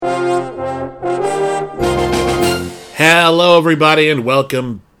Hello, everybody, and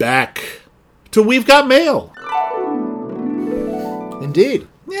welcome back to We've Got Mail. Indeed.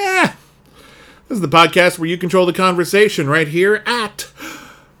 Yeah. This is the podcast where you control the conversation right here at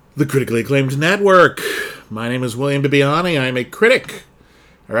the critically acclaimed network. My name is William Bibiani. I am a critic.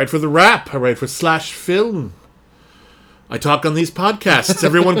 I write for The Wrap. I write for Slash Film. I talk on these podcasts.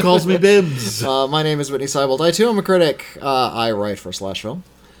 Everyone calls me Bibbs. My name is Whitney Seibold. I, too, am a critic. I write for Slash Film.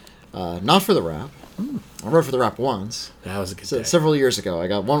 Not for The Wrap. I wrote for The Wrap once. That was a good day. Several years ago. I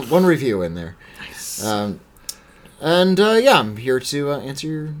got one review in there. Nice. I'm here to answer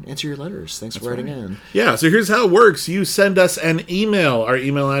your letters. Thanks for writing in. Yeah, so here's how it works. You send us an email. Our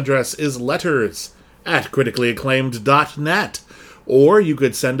email address is letters@criticallyacclaimed.net. Or you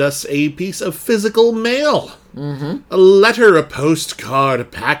could send us a piece of physical mail. Mm-hmm. A letter, a postcard, a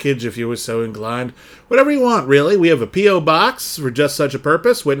package, if you were so inclined. Whatever you want, really. We have a P.O. Box for just such a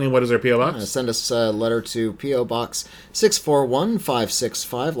purpose. Whitney, what is our P.O. Box? Send us a letter to P.O. Box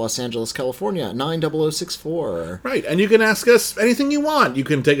 641565, Los Angeles, California, 90064. Right, and you can ask us anything you want. You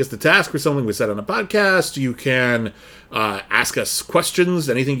can take us to task for something we said on a podcast. You can ask us questions,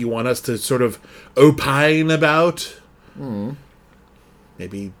 anything you want us to sort of opine about.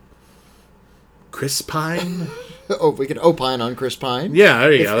 Maybe Chris Pine? Oh, we can opine on Chris Pine. Yeah,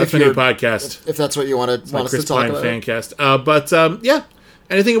 there you go. That's my new podcast. If that's what you want us to talk Chris Pine about. Fancast. Yeah,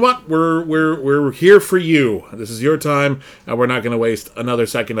 anything you want, we're here for you. This is your time, and we're not going to waste another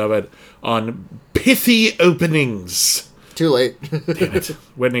second of it on pithy openings. Too late. Damn it.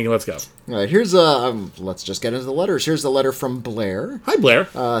 Whitney, let's go. All right, here's let's just get into the letters. Here's the letter from Blair. Hi, Blair.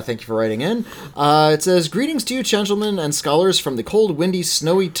 Thank you for writing in. It says, "Greetings to you, gentlemen and scholars from the cold, windy,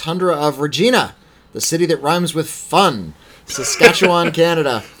 snowy tundra of Regina, the city that rhymes with fun, Saskatchewan,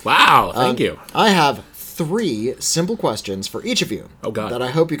 Canada." Wow, thank you. I have 3 simple questions for each of you. Oh, God. That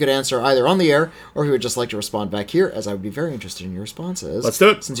I hope you could answer either on the air or if you would just like to respond back here, as I would be very interested in your responses. Let's do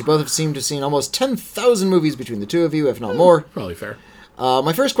it. Since you both seem to have seen almost 10,000 movies between the two of you, if not more. Probably fair.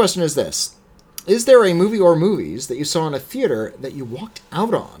 My first question is this. Is there a movie or movies that you saw in a theater that you walked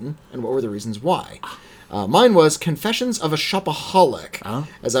out on, and what were the reasons why? Mine was Confessions of a Shopaholic.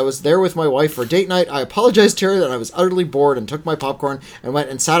 As I was there with my wife for date night, I apologized to her that I was utterly bored and took my popcorn and went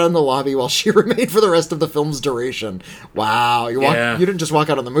and sat in the lobby while she remained for the rest of the film's duration. Wow. You didn't just walk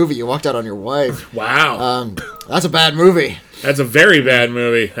out on the movie, you walked out on your wife. Wow. That's a bad movie. That's a very bad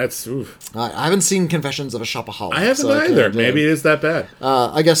movie. That's... Oof. I haven't seen Confessions of a Shopaholic. I haven't either. Maybe it is that bad.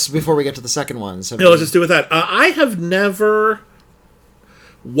 I guess before we get to the second one... let's just do with that. I have never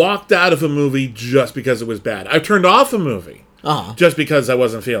walked out of a movie just because it was bad. I've turned off a movie just because I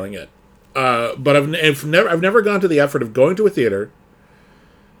wasn't feeling it. But I've never gone to the effort of going to a theater,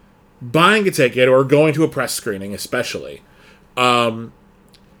 buying a ticket, or going to a press screening, especially, and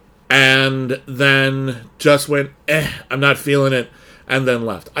then just went, I'm not feeling it, and then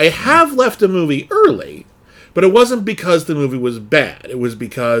left. I have left a movie early, but it wasn't because the movie was bad. It was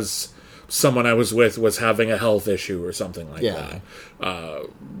because someone I was with was having a health issue or something like that.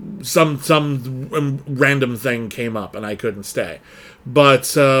 Some random thing came up and I couldn't stay.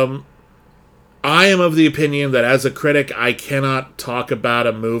 But I am of the opinion that as a critic, I cannot talk about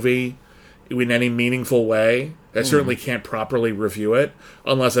a movie in any meaningful way. I certainly can't properly review it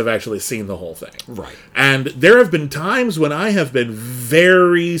unless I've actually seen the whole thing. Right. And there have been times when I have been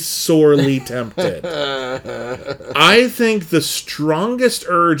very sorely tempted. I think the strongest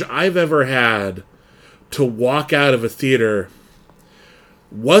urge I've ever had to walk out of a theater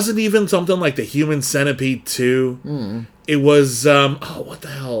wasn't even something like The Human Centipede 2. It was, what the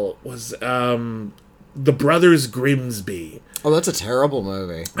hell? It was The Brothers Grimsby. Oh, that's a terrible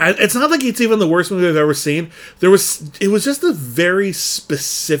movie. It's not like it's even the worst movie I've ever seen. It was just a very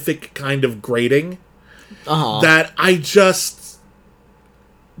specific kind of grating that I just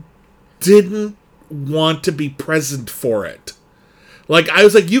didn't want to be present for it. Like, I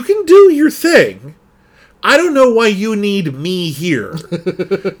was like, you can do your thing. I don't know why you need me here.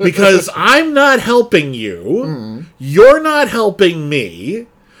 Because I'm not helping you. You're not helping me.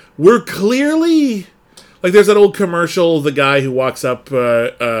 We're clearly... Like, there's that old commercial, the guy who walks up,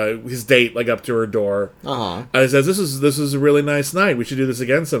 his date, like, up to her door. And he says, this is a really nice night. We should do this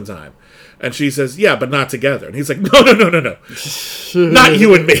again sometime. And she says, yeah, but not together. And he's like, no. Not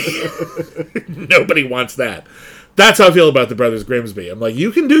you and me. Nobody wants that. That's how I feel about The Brothers Grimsby. I'm like,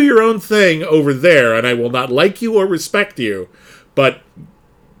 you can do your own thing over there, and I will not like you or respect you, but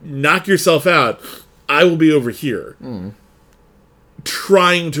knock yourself out. I will be over here.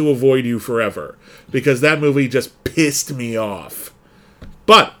 Trying to avoid you forever. Because that movie just pissed me off.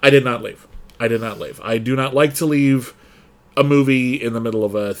 But I did not leave. I do not like to leave a movie in the middle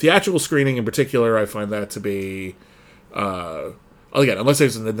of a theatrical screening in particular. I find that to be Again, unless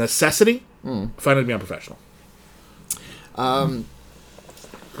there's a necessity, I find it to be unprofessional.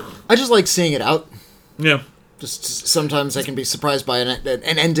 I just like seeing it out. Yeah. Just sometimes I can be surprised by an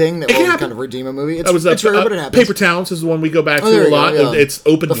ending that can will happen. kind of redeem a movie. It's rare, but it happens. Paper Towns is the one we go back there to a you go, lot. yeah. It's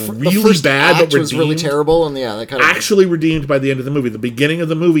opened the really first bad, act but was really redeemed. terrible, and that kind of Actually redeemed by the end of the movie. The beginning of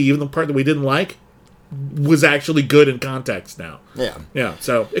the movie, even the part that we didn't like, was actually good in context now. yeah. Yeah,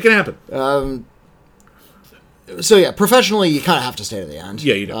 so it can happen. So yeah, professionally, you kind of have to stay to the end.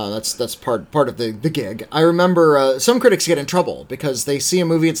 Yeah, you do. That's part of the gig. I remember some critics get in trouble because they see a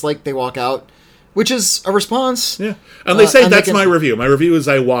movie, it's like they walk out, which is a response. Yeah. And they say and that's they can- my review. My review is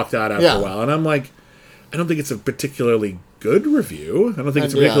I walked out after Yeah. a while. And I'm like, I don't think it's a particularly good review. I don't think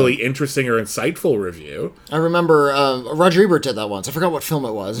it's a And, yeah. particularly interesting or insightful review. I remember Roger Ebert did that once. I forgot what film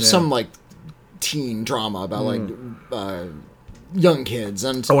it was. It was some like teen drama about like young kids,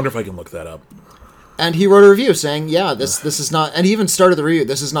 and I wonder if I can look that up. he wrote a review saying, "Yeah, this is not." And he even started the review.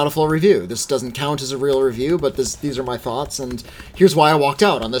 This is not a full review. This doesn't count as a real review, but these are my thoughts, and here's why I walked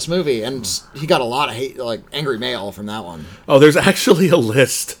out on this movie. And he got a lot of hate, like angry mail from that one. Oh, there's actually a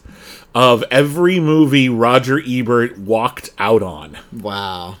list of every movie Roger Ebert walked out on.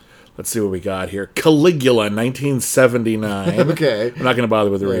 Wow. Let's see what we got here. Caligula, 1979. Okay. I'm not going to bother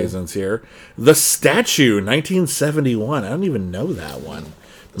with the reasons here. The Statue, 1971. I don't even know that one.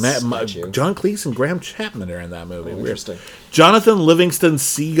 Statue. John Cleese and Graham Chapman are in that movie. Weird. Interesting. Jonathan Livingston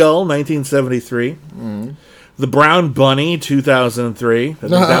Seagull, 1973. The Brown Bunny, 2003. I think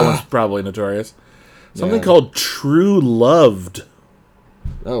that one's probably notorious. Something Yeah. called True Loved.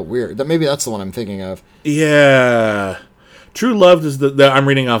 Oh, weird. Maybe that's the one I'm thinking of. Yeah. True Loved is I'm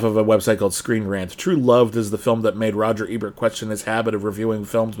reading off of a website called Screen Rant. True Loved is the film that made Roger Ebert question his habit of reviewing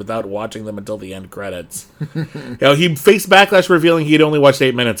films without watching them until the end credits. He faced backlash revealing he had only watched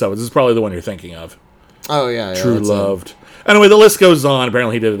 8 minutes of it. This is probably the one you're thinking of. Oh yeah, True that's Loved. Anyway, the list goes on.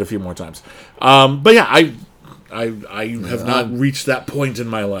 Apparently, he did it a few more times. But yeah, I have not reached that point in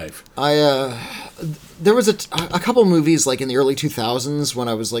my life. There was a couple movies like in the early 2000s when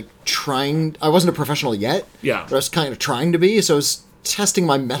I was like I wasn't a professional yet. Yeah. But I was kind of trying to be, so I was testing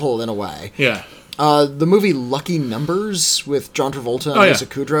my mettle in a way. Yeah. The movie Lucky Numbers with John Travolta and yeah. Lisa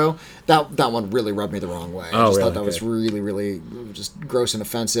Kudrow, that one really rubbed me the wrong way. I Oh, just really? thought that was Okay. really, really just gross and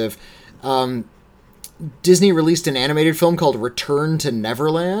offensive. Disney released an animated film called Return to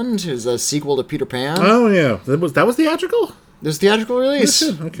Neverland, is a sequel to Peter Pan. Oh yeah, that was theatrical. There's a theatrical release.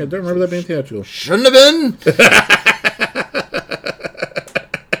 Okay, I don't remember that being theatrical. Shouldn't have been.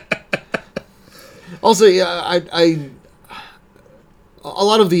 Also, yeah, a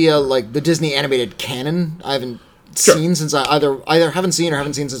lot of the like the Disney animated canon I haven't seen since I either haven't seen or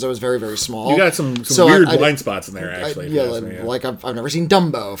haven't seen since I was very, very small. You got some So weird I- blind spots in there, actually. if you yeah, ask me, like I've never seen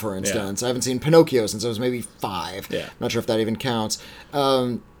Dumbo, for instance. I haven't seen Pinocchio since I was maybe 5. Yeah. Not sure if that even counts.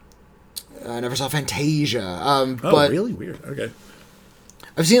 I never saw Fantasia. Oh, But really weird. Okay.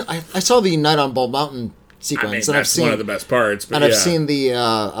 I've seen. I saw the Night on Bald Mountain sequence, I mean, and I've that's seen one of the best parts. But and yeah. I've seen the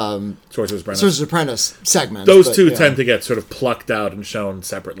Sorcerer's Apprentice. Sorcerer's Apprentice segment. Those but, two yeah. tend to get sort of plucked out and shown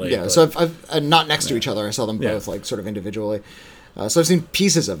separately. Yeah, but- so I've not next to each other. I saw them Yeah. both like sort of individually. So I've seen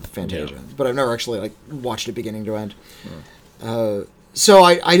pieces of Fantasia, but I've never actually like watched it beginning to end. So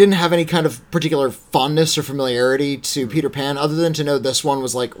I didn't have any kind of particular fondness or familiarity to Peter Pan, other than to know this one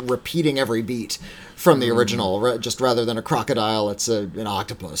was like repeating every beat from the original, just rather than a crocodile, it's an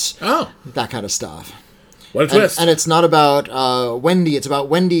octopus. Oh, That kind of stuff. what a twist. And it's not about Wendy. It's about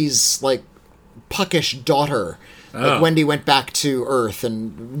Wendy's like puckish daughter. Like Oh. Wendy went back to Earth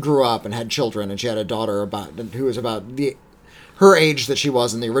and grew up and had children, and she had a daughter who was about her age that she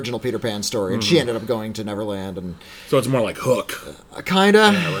was in the original Peter Pan story, and she ended up going to Neverland and So it's more like Hook kinda.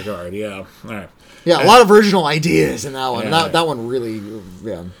 in that regard. Yeah. All right. Yeah, a lot of original ideas in that one. Yeah. That one really,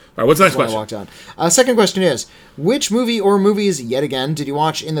 yeah. All right. What's the next When I question? walked down. Second question is, which movie or movies, yet again, did you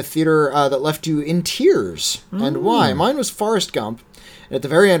watch in the theater that left you in tears, and why? Mine was Forrest Gump. And at the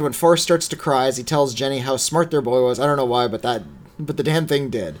very end, when Forrest starts to cry as he tells Jenny how smart their boy was, I don't know why, but the damn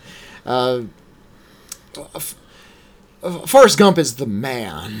thing did. Forrest Gump is the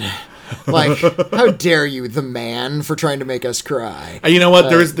man. Like, how dare you, the man, for trying to make us cry? You know what?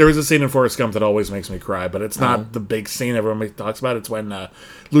 There is a scene in Forrest Gump that always makes me cry, but it's not the big scene everyone talks about. It's when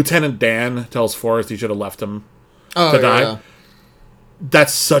Lieutenant Dan tells Forrest he should have left him to die. Yeah.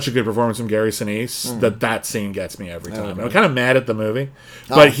 That's such a good performance from Gary Sinise that scene gets me every time. I'm kind of mad at the movie,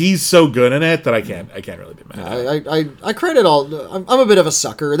 but he's so good in it that I can't really be mad. At it. I credit all. I'm a bit of a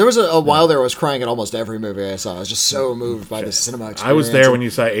sucker. There was a while there I was crying at almost every movie I saw. I was just so moved by the cinema experience. I was there when you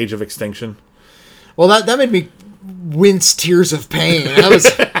saw Age of Extinction. Well, that made me wince tears of pain. That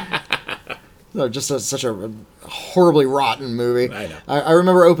No, just such a horribly rotten movie. I know. I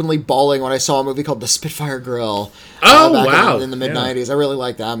remember openly bawling when I saw a movie called The Spitfire Grill. Oh, back wow. In the mid-90s. I really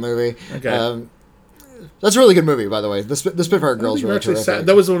liked that movie. Okay. That's a really good movie, by the way. The Spitfire Grill is really terrific.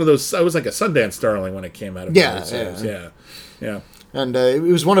 That was one of those. I was like a Sundance darling when it came out. Yeah. And it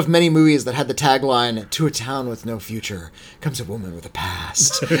was one of many movies that had the tagline, "To a town with no future comes a woman with a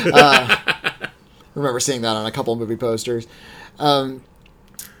past." Remember seeing that on a couple of movie posters.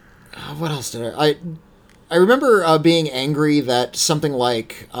 What else did I remember being angry that something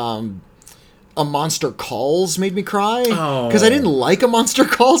like A Monster Calls made me cry. Because I didn't like A Monster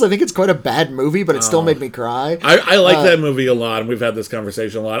Calls. I think it's quite a bad movie, but it still made me cry. I like that movie a lot, and we've had this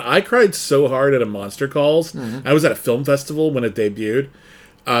conversation a lot. I cried so hard at A Monster Calls. Mm-hmm. I was at a film festival when it debuted.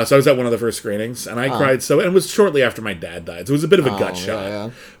 So I was at one of the first screenings, and I cried and it was shortly after my dad died, so it was a bit of a gut shot. Yeah.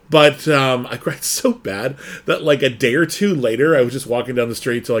 But I cried so bad that like a day or two later, I was just walking down the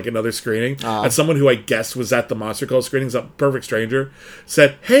street to like another screening, and someone who I guessed was at the Monster Call screenings, a perfect stranger,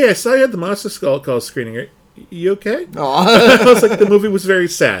 said, "Hey, I saw you at the Monster Call screening. Are you okay?" I was like, the movie was very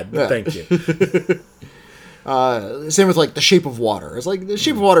sad, but thank you. Same with like The Shape of Water. It's like The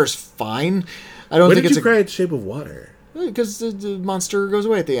Shape of Water is fine. I don't think it's cry at The Shape of Water? Because the monster goes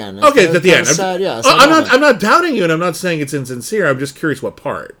away at the end. Okay, at the end. Sad, I'm not doubting you, and I'm not saying it's insincere. I'm just curious what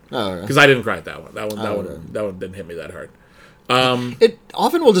part. Because I didn't cry at that one. That one didn't hit me that hard. It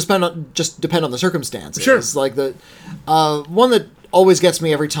often will depend on the circumstances. Sure. Like the one that always gets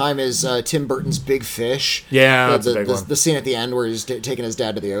me every time is Tim Burton's Big Fish. Yeah, that's a big one. The scene at the end where he's taking his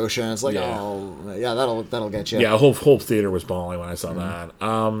dad to the ocean. It's like, that'll get you. Yeah, whole theater was bawling when I saw that.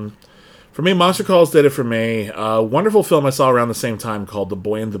 For me, Monster Calls did it for me. A wonderful film I saw around the same time called The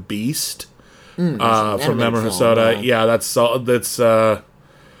Boy and the Beast from Member Hosoda. Yeah, that's about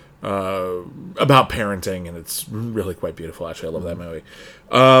parenting, and it's really quite beautiful. Actually, I love that movie.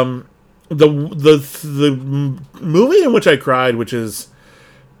 The movie in which I cried, which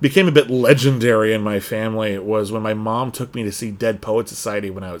became a bit legendary in my family, was when my mom took me to see Dead Poet Society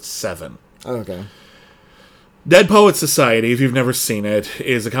when I was 7. Oh, okay. Dead Poet Society, if you've never seen it,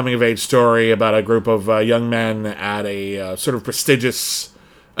 is a coming-of-age story about a group of young men at a sort of prestigious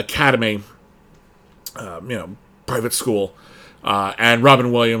academy, private school. And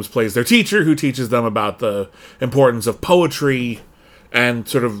Robin Williams plays their teacher, who teaches them about the importance of poetry and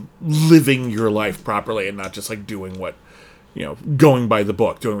sort of living your life properly and not just like doing what, going by the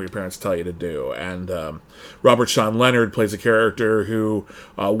book, doing what your parents tell you to do. And Robert Sean Leonard plays a character who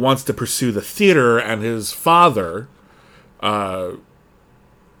wants to pursue the theater, and his father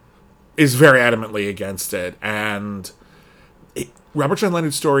is very adamantly against it. And Robert Sean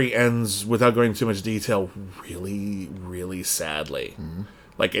Leonard's story ends, without going into too much detail, really, really sadly. Mm-hmm.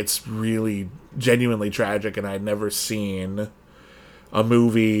 Like, it's really genuinely tragic, and I'd never seen a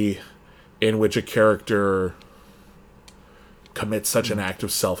movie in which a character commit such an act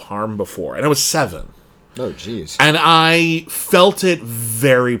of self-harm before. And I was 7. Oh, jeez. And I felt it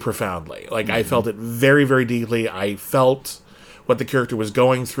very profoundly. Like, I felt it very, very deeply. I felt what the character was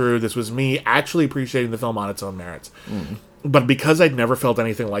going through. This was me actually appreciating the film on its own merits. But because I'd never felt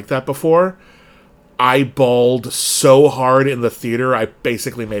anything like that before, I bawled so hard in the theater, I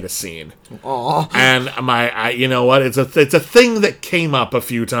basically made a scene. Aww. And you know what? It's a thing that came up a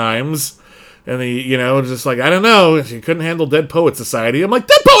few times. And just like, I don't know, she couldn't handle Dead Poet Society. I'm like,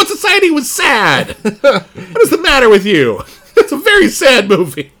 Dead Poet Society was sad! What is the matter with you? It's a very sad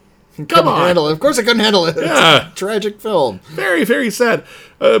movie. Come on. Handle it. Of course I couldn't handle it. Yeah. It's a tragic film. Very, very sad.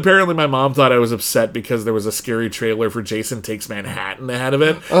 Apparently my mom thought I was upset because there was a scary trailer for Jason Takes Manhattan ahead of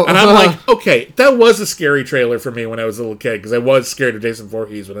it. And I'm like, okay, that was a scary trailer for me when I was a little kid, because I was scared of Jason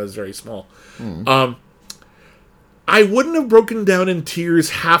Voorhees when I was very small. I wouldn't have broken down in tears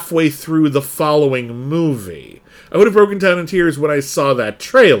halfway through the following movie. I would have broken down in tears when I saw that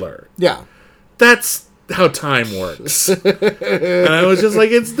trailer. Yeah. That's how time works. And I was just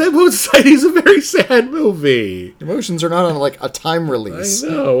like, Dead Poet Society is a very sad movie. Emotions are not on like a time release. I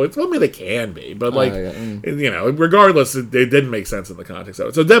know. They can be. But regardless, it didn't make sense in the context of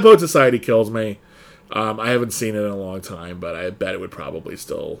it. So Dead Poet Society kills me. I haven't seen it in a long time, but I bet it would probably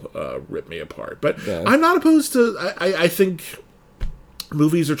still rip me apart. But I'm not opposed to... I think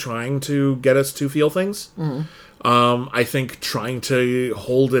movies are trying to get us to feel things. Mm-hmm. I think trying to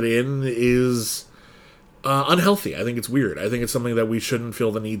hold it in is unhealthy. I think it's weird. I think it's something that we shouldn't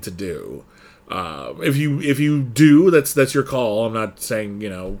feel the need to do. If you do, that's your call. I'm not saying,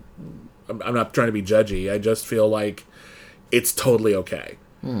 I'm not trying to be judgy. I just feel like it's totally okay.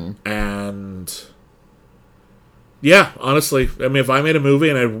 And... yeah, honestly, I mean, if I made a movie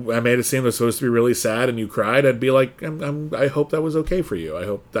and I made a scene that was supposed to be really sad and you cried, I'd be like, I hope that was okay for you. I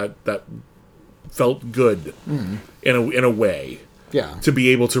hope that felt good in a way Yeah. to be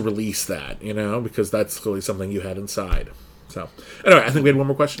able to release that, because that's clearly something you had inside. So anyway, I think we had one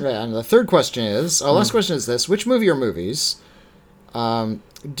more question. Yeah, and the third question is, our last question is this: which movie or movies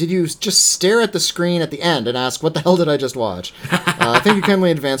did you just stare at the screen at the end and ask, "What the hell did I just watch?" Thank you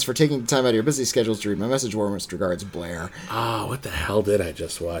kindly in advance for taking the time out of your busy schedules to read my message. Warmest regards, Blair. What the hell did I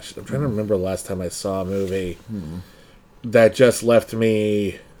just watch? I'm trying to remember the last time I saw a movie that just left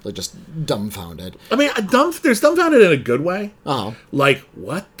me Like, just dumbfounded. I mean, there's dumbfounded in a good way. Uh-huh. Like,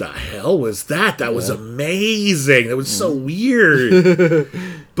 what the hell was that? That was amazing. That was so weird.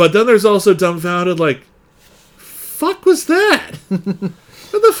 But then there's also dumbfounded, like, fuck was that? What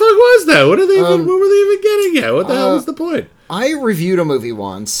the fuck was that? What were they even getting at? What the hell was the point? I reviewed a movie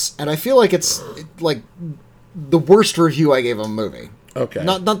once, and I feel like it's, like, the worst review I gave a movie. Okay.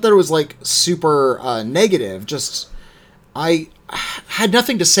 Not that it was, like, super negative, just... I had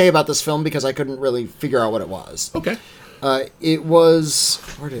nothing to say about this film because I couldn't really figure out what it was. Okay. It was...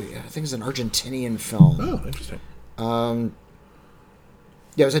 I think it's an Argentinian film. Oh, interesting. Yeah,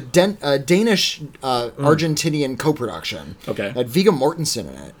 it was a Danish Argentinian co-production. Okay. It had Viggo Mortensen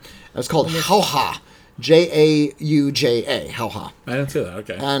in it. It was called Jauja. Jauja. Jauja. I didn't see that.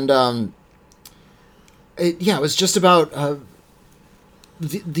 Okay. And it was just about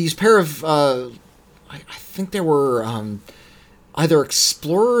these pair of I think they were either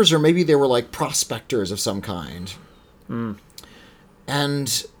explorers or maybe they were like prospectors of some kind.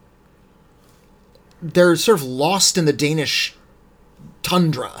 And they're sort of lost in the Danish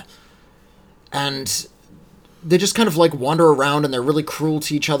tundra. And they just kind of like wander around and they're really cruel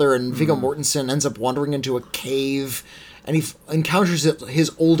to each other. And Viggo Mortensen ends up wandering into a cave and he encounters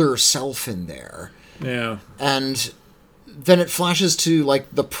his older self in there. Yeah. And then it flashes to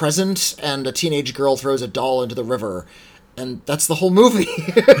like the present and a teenage girl throws a doll into the river. And that's the whole movie.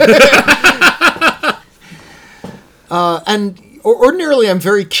 And ordinarily I'm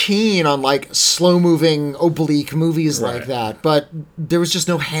very keen on like slow-moving, oblique movies like that, but there was just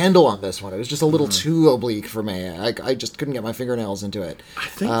no handle on this one. It was just a little too oblique for me. I just couldn't get my fingernails into it. I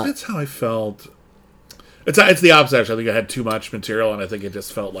think that's how I felt. It's the opposite, actually. I think I had too much material, and I think it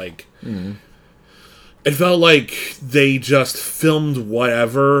just felt like... It felt like they just filmed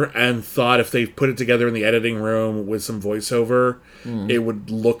whatever and thought if they put it together in the editing room with some voiceover, it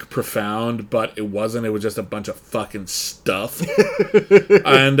would look profound, but it wasn't. It was just a bunch of fucking stuff.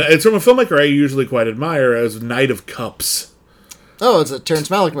 And it's from a filmmaker I usually quite admire, as Knight of Cups. Oh, it's a Terrence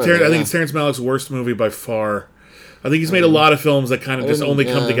Malick movie. I think it's Terrence Malick's worst movie by far. I think he's made a lot of films that kind of just only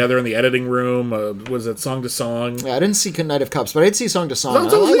come together in the editing room. Was it Song to Song? Yeah, I didn't see Knight of Cups, but I did see Song to Song.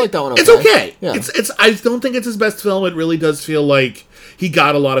 I like that one. It's okay. Yeah. It's. I don't think it's his best film. It really does feel like he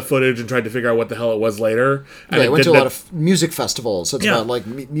got a lot of footage and tried to figure out what the hell it was later. And he went to a lot of music festivals. So it's about like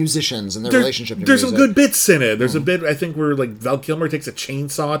musicians and their relationship to There's music. some good bits in it. There's a bit, I think, where like Val Kilmer takes a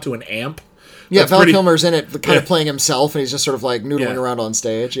chainsaw to an amp. Yeah, Val Kilmer's in it, kind of playing himself, and he's just sort of like noodling around on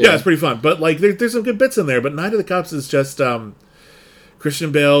stage. Yeah, it's pretty fun. But like, there's some good bits in there. But Night of the Cops is just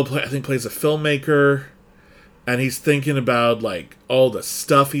Christian Bale. I think plays a filmmaker, and he's thinking about like all the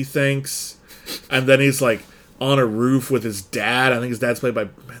stuff he thinks, and then he's like on a roof with his dad. I think his dad's played by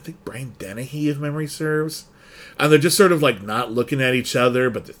Brian Dennehy, if memory serves. And they're just sort of like not looking at each other,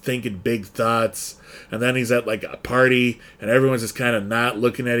 but they're thinking big thoughts. And then he's at like a party, and everyone's just kind of not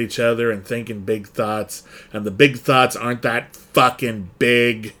looking at each other and thinking big thoughts. And the big thoughts aren't that fucking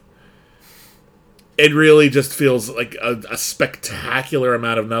big. It really just feels like a spectacular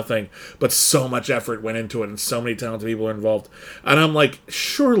amount of nothing, but so much effort went into it, and so many talented people are involved. And I'm like,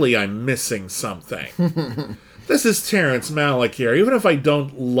 surely I'm missing something. This is Terrence Malick here. Even if I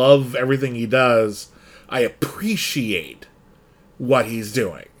don't love everything he does, I appreciate what he's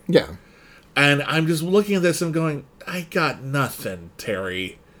doing. Yeah. And I'm just looking at this and going, I got nothing,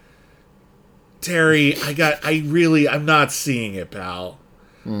 Terry. I'm not seeing it, pal.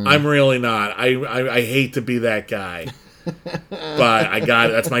 I'm really not. I hate to be that guy. But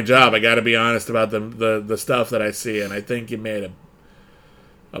that's my job. I got to be honest about the stuff that I see. And I think you made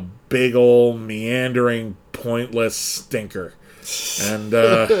a big old meandering, pointless stinker. And,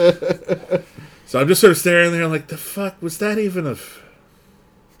 so I'm just sort of staring there like, the fuck, was that even a...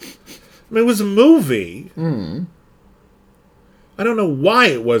 I mean, it was a movie. I don't know why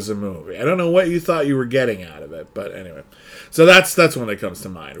it was a movie. I don't know what you thought you were getting out of it. But anyway. So that's one that comes to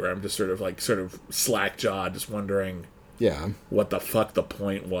mind, where I'm just sort of slack-jawed, just wondering what the fuck the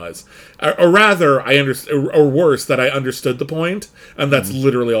point was. Or rather, I understand, or worse, that I understood the point, and that's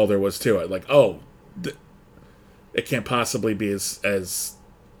literally all there was to it. Like, it can't possibly be as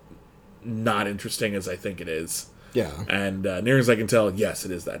not interesting as I think it is. Yeah. And near as I can tell, yes,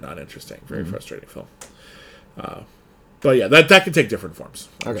 it is that not interesting. Very frustrating film. But yeah, that could take different forms.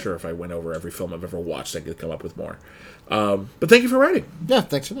 I'm sure if I went over every film I've ever watched, I could come up with more. But thank you for writing. Yeah,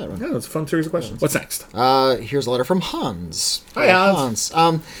 thanks for that one. Yeah, it's a fun series of questions. What's next? Here's a letter from Hans. Hi, Hans.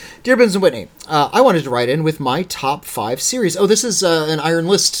 Dear Bins and Whitney, I wanted to write in with my top 5 series. Oh, this is an Iron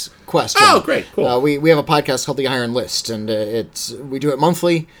List question. Oh, great, cool. We have a podcast called The Iron List, and we do it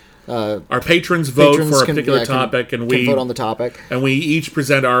monthly. Our patrons vote for a particular topic, and we vote on the topic. And we each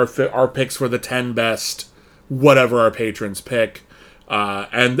present our picks for the 10 best, whatever our patrons pick.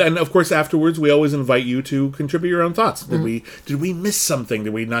 And then, of course, afterwards, we always invite you to contribute your own thoughts. Did we miss something?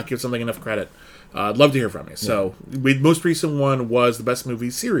 Did we not give something enough credit? I'd love to hear from you. So, the most recent one was the best movie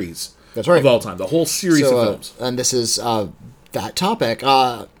series That's right. of all time. The whole series of films. And this is that topic.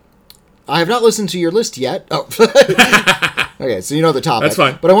 I have not listened to your list yet. Oh. Okay, so you know the topic. That's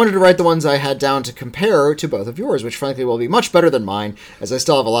fine. But I wanted to write the ones I had down to compare to both of yours, which frankly will be much better than mine, as I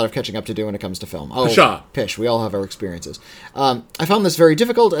still have a lot of catching up to do when it comes to film. Oh, Pshaw. Pish, we all have our experiences. I found this very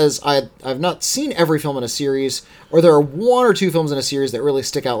difficult, as I've not seen every film in a series, or there are 1 or 2 films in a series that really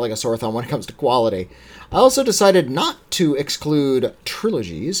stick out like a sore thumb when it comes to quality. I also decided not to exclude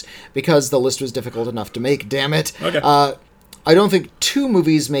trilogies, because the list was difficult enough to make, damn it. Okay. I don't think 2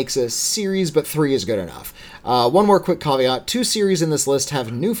 movies makes a series, but 3 is good enough. One more quick caveat. 2 series in this list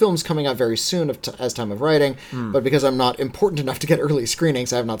have new films coming out very soon as time of writing, but because I'm not important enough to get early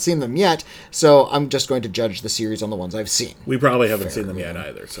screenings, I have not seen them yet, so I'm just going to judge the series on the ones I've seen. We probably haven't seen them yet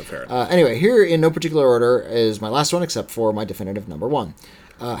either, so fair enough. Anyway, here in no particular order is my last one, except for my definitive number 1.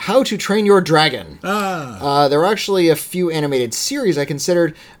 How to Train Your Dragon. There are actually a few animated series I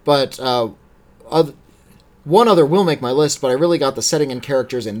considered, but one other will make my list, but I really got the setting and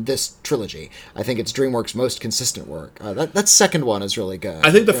characters in this trilogy. I think it's DreamWorks' most consistent work. That second one is really good.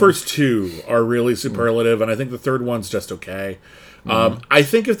 I think the first 2 are really superlative, and I think the third one's just okay. I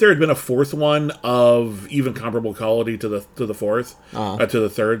think if there had been a fourth one of even comparable quality to the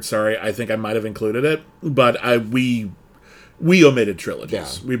third, sorry, I think I might have included it. But we omitted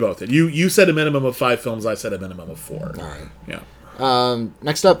trilogies. Yeah. We both did. You said a minimum of 5 films. I said a minimum of 4. All right. Yeah.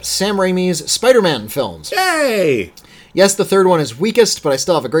 Next up, Sam Raimi's Spider-Man films. Yay! Yes, the third one is weakest, but I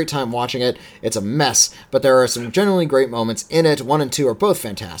still have a great time watching it. It's a mess, but there are some genuinely great moments in it. 1 and 2 are both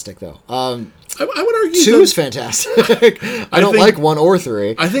fantastic, though. I would argue 2 is fantastic. I don't like 1 or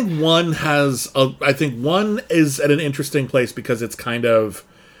 3. I think 1 is at an interesting place because it's kind of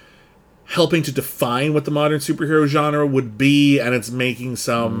helping to define what the modern superhero genre would be, and it's making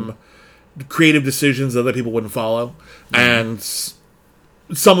some creative decisions that other people wouldn't follow. And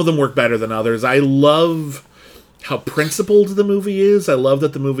some of them work better than others. I love how principled the movie is. I love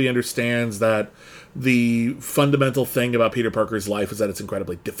that the movie understands that the fundamental thing about Peter Parker's life is that it's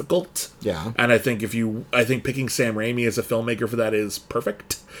incredibly difficult. Yeah. And I think picking Sam Raimi as a filmmaker for that is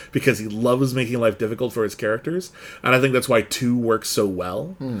perfect, because he loves making life difficult for his characters. And I think that's why 2 works so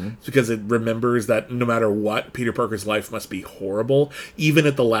well. Because it remembers that no matter what, Peter Parker's life must be horrible. Even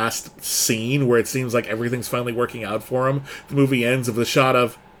at the last scene where it seems like everything's finally working out for him, the movie ends with a shot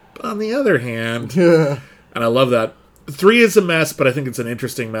of, on the other hand. And I love that. 3 is a mess, but I think it's an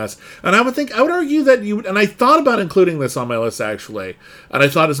interesting mess. And I would argue that and I thought about including this on my list, actually. And I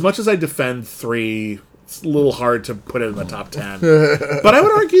thought, as much as I defend 3, it's a little hard to put it in the top 10. But I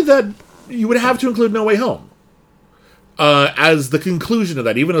would argue that you would have to include No Way Home as the conclusion of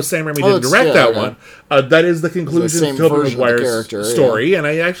that. Even though Sam Raimi didn't direct that one, that is the conclusion to Tobey Maguire's story. Yeah. And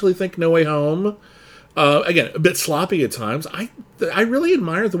I actually think No Way Home, again, a bit sloppy at times. I really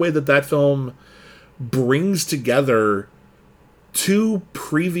admire the way that film brings together 2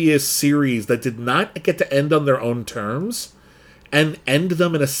 previous series that did not get to end on their own terms and end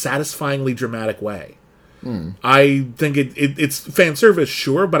them in a satisfyingly dramatic way. I think it's fan service,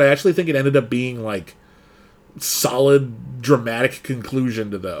 sure, but I actually think it ended up being like solid dramatic conclusion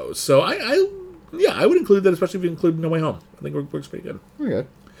to those. So I would include that, especially if you include No Way Home. I think it works pretty good. Okay.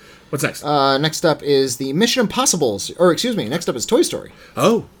 What's next? Next up is the Mission Impossibles, next up is Toy Story.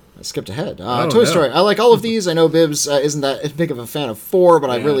 Oh. I skipped ahead. Toy Story. I like all of these. I know Bibbs isn't that big of a fan of 4, but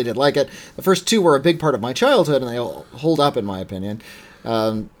I really did like it. The first 2 were a big part of my childhood, and they all hold up, in my opinion.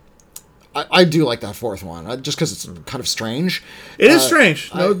 I do like that 4th one, just because it's kind of strange. It is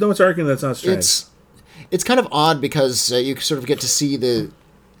strange. No one's arguing that's not strange. It's kind of odd because you sort of get to see the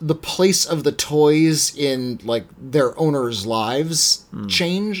place of the toys in like their owners' lives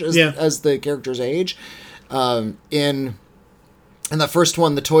change as the characters age. In the first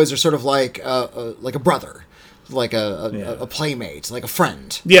one, the toys are sort of like a brother, like a playmate, like a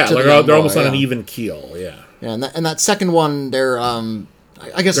friend. Yeah, they're almost on an even keel. Yeah. Yeah, and that second one, they're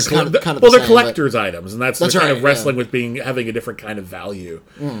I guess it's kind of the they're same, collector's items, and that's they're kind right, of wrestling with having a different kind of value.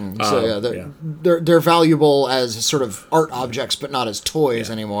 They're valuable as sort of art objects, but not as toys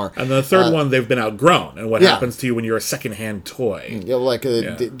anymore. And the third one, they've been outgrown, and what happens to you when you're a secondhand toy?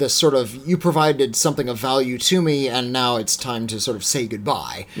 The sort of, you provided something of value to me, and now it's time to sort of say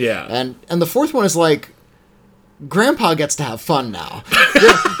goodbye. Yeah. And the fourth one is like, Grandpa gets to have fun now.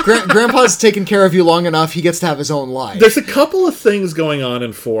 Grandpa's taken care of you long enough. He gets to have his own life. There's a couple of things going on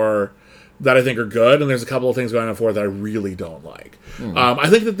in 4 that I think are good, and there's a couple of things going on in 4 that I really don't like. I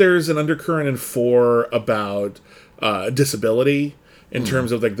think that there's an undercurrent in 4 about disability, in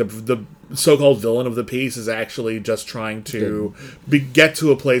terms of like the so-called villain of the piece is actually just trying to get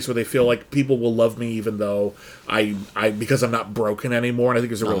to a place where they feel like people will love me even though I because I'm not broken anymore. And I think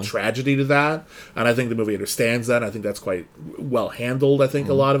there's a real tragedy to that. And I think the movie understands that. And I think that's quite well handled, I think,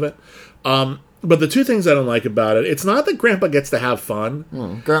 a lot of it. But the two things I don't like about it, it's not that Grandpa gets to have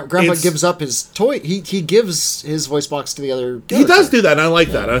fun. Grandpa gives up his toy. He gives his voice box to the other character. He does do that, and I like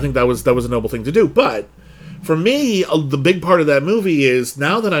that. And I think that was a noble thing to do. But for me, the big part of that movie is,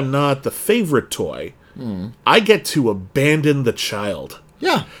 now that I'm not the favorite toy, I get to abandon the child.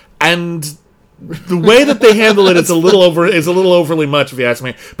 Yeah. And the way that they handle it is a little overly much, if you ask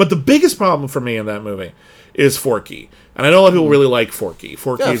me. But the biggest problem for me in that movie is Forky. And I know a lot of people really like Forky.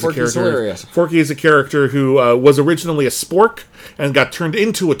 Forky is a character. Hilarious. Forky is a character who was originally a spork and got turned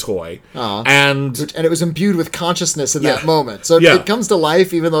into a toy. And it was imbued with consciousness in that moment. So it comes to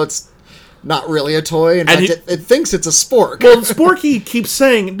life, even though it's not really a toy. In fact, it thinks it's a spork. Well, Sporky keeps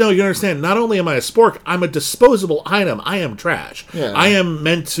saying, no, you understand, not only am I a spork, I'm a disposable item. I am trash. Yeah. I am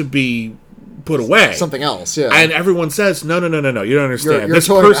meant to be put away. Something else, yeah. And everyone says, no, you don't understand.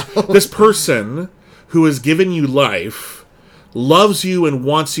 You're This person who has given you life loves you and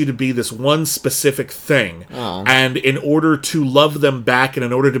wants you to be this one specific thing. And in order to love them back and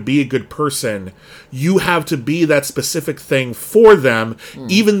in order to be a good person, you have to be that specific thing for them,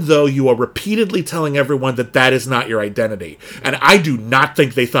 even though you are repeatedly telling everyone that that is not your identity. And I do not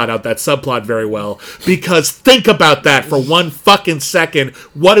think they thought out that subplot very well, because think about that for one fucking second.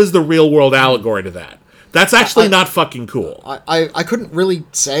 What is the real world allegory to that? That's actually not fucking cool. I couldn't really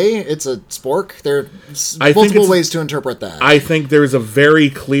say it's a spork. There's multiple ways to interpret that. I think there's a very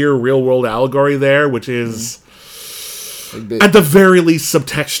clear real-world allegory there, which is, at the very least,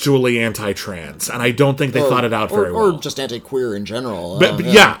 subtextually anti-trans. And I don't think they thought it out very well. Or just anti-queer in general. But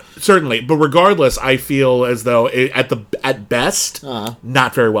yeah, certainly. But regardless, I feel as though, at best,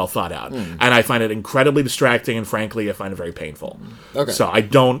 not very well thought out. And I find it incredibly distracting, and frankly, I find it very painful. Okay. So I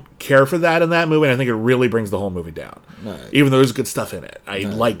don't care for that in that movie, and I think it really brings the whole movie down. Even though there's good stuff in it. I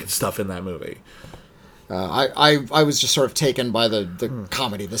like stuff in that movie. I was just sort of taken by the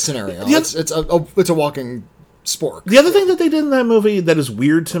comedy, the scenario. It's a walking spork. The other thing that they did in that movie that is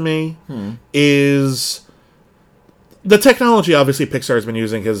weird to me is the technology, obviously, Pixar's been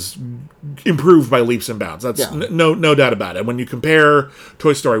using has improved by leaps and bounds. That's no doubt about it. When you compare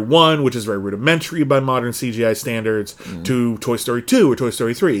Toy Story 1, which is very rudimentary by modern CGI standards, to Toy Story 2 or Toy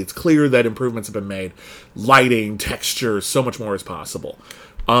Story 3, it's clear that improvements have been made. Lighting, texture, so much more is possible.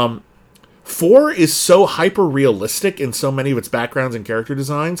 4 is so hyper-realistic in so many of its backgrounds and character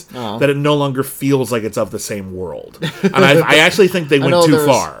designs that it no longer feels like it's of the same world. And I actually think they went too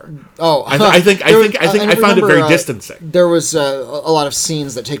far. I found it very distancing. There was a lot of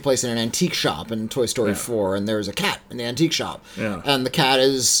scenes that take place in an antique shop in Toy Story 4, and there's a cat in the antique shop. Yeah. And the cat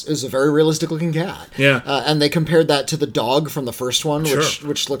is a very realistic-looking cat. Yeah. And they compared that to the dog from the first one,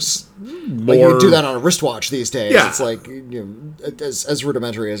 which looks like you would do that on a wristwatch these days. Yeah. It's like, as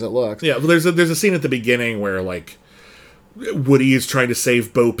rudimentary as it looks. Yeah, but there's a scene at the beginning where, like, Woody is trying to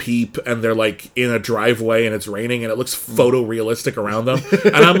save Bo Peep, and they're, like, in a driveway, and it's raining, and it looks photorealistic around them.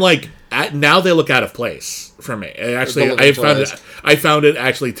 And I'm like, now they look out of place for me. Actually, I found it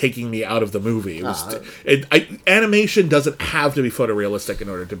actually taking me out of the movie. It was, animation doesn't have to be photorealistic in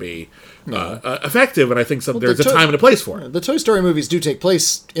order to be effective, and I think there's a time and a place for it. The Toy Story movies do take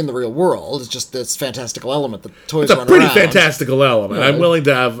place in the real world. It's just this fantastical element that toys run around. It's a pretty fantastical element. Yeah. I'm willing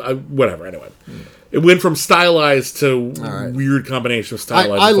to have whatever. Anyway, it went from stylized to weird combination of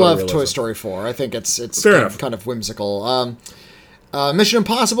stylized. I love Toy Story 4. I think it's kind of whimsical. Mission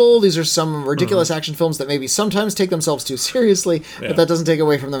Impossible, these are some ridiculous action films that maybe sometimes take themselves too seriously, but that doesn't take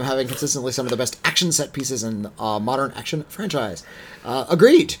away from them having consistently some of the best action set pieces in modern action franchise.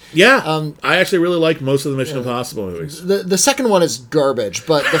 Agreed. Yeah, I actually really like most of the Mission Impossible movies. The second one is garbage,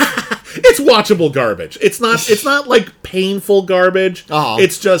 but it's watchable garbage. It's not like painful garbage.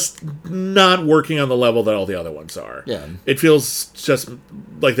 It's just not working on the level that all the other ones are. Yeah, it feels just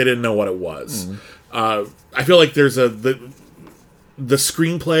like they didn't know what it was. I feel like there's the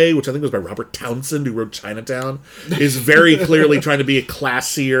screenplay, which I think was by Robert Townsend, who wrote Chinatown, is very clearly trying to be a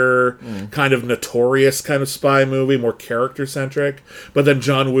classier, kind of notorious kind of spy movie, more character-centric. But then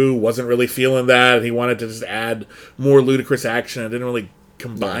John Woo wasn't really feeling that, and he wanted to just add more ludicrous action. It didn't really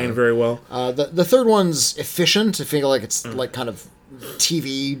combine very well. The third one's efficient. I feel like it's like kind of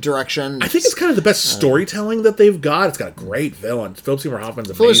TV direction. I think it's kind of the best storytelling that they've got. It's got a great villain. Philip Seymour Hoffman's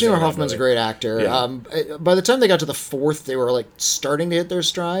amazing. Philip Seymour Hoffman's a great actor. Yeah. By the time they got to the fourth, they were like starting to hit their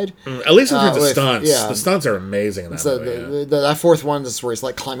stride. At least in terms of stunts. yeah. The stunts are amazing in that movie. That fourth one is where he's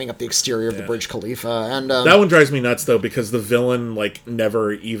like climbing up the exterior of the Burj Khalifa, and that one drives me nuts though, because the villain like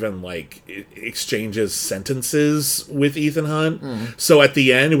never even like exchanges sentences with Ethan Hunt. So at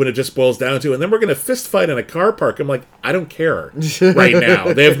the end, when it just boils down to, and then we're gonna fist fight in a car park, I'm like, I don't care right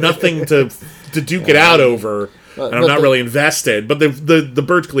now. They have nothing to duke it out over. And I'm not really invested, but the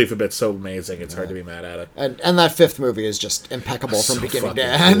Burj Khalifa bit's so amazing, it's hard to be mad at it. And that fifth movie is just impeccable from beginning to fucking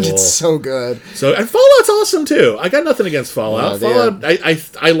end. cool. It's so good. So, and Fallout's awesome too. I got nothing against Fallout. Fallout,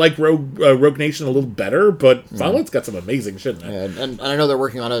 I like Rogue Nation a little better, but Fallout's got some amazing shit in it. And I know they're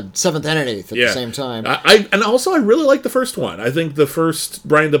working on a 7th and an 8th at the same time. And also I really like the first one. I think the first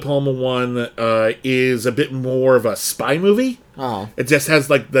Brian De Palma one is a bit more of a spy movie. Oh. It just has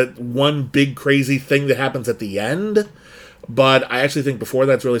like that one big crazy thing that happens at the end. But I actually think before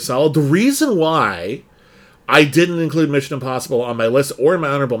that's really solid. The reason why I didn't include Mission Impossible on my list or in my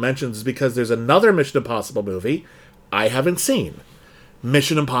honorable mentions is because there's another Mission Impossible movie I haven't seen.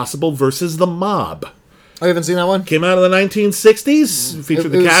 Mission Impossible versus the Mob. Oh, you haven't seen that one? Came out in the 1960s.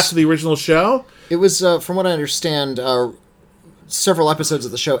 Featured the cast of the original show. It was, from what I understand, several episodes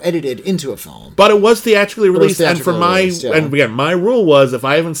of the show edited into a film. But it was theatrically released, and released. My rule was if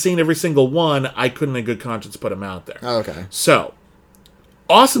I haven't seen every single one, I couldn't in good conscience put them out there. Oh, okay. So,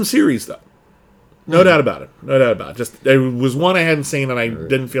 awesome series though, no doubt about it. Just there was one I hadn't seen, and I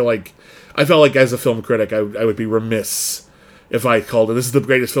didn't feel like I felt like as a film critic, I would be remiss if I called it this is the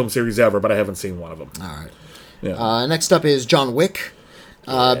greatest film series ever, but I haven't seen one of them. All right. Yeah. Next up is John Wick.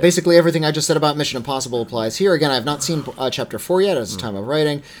 Basically, everything I just said about Mission Impossible applies here. Again, I have not seen Chapter 4 yet as the time of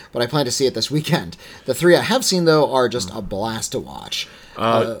writing, but I plan to see it this weekend. The 3 I have seen, though, are just a blast to watch.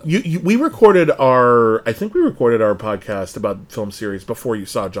 We recorded our podcast about film series before you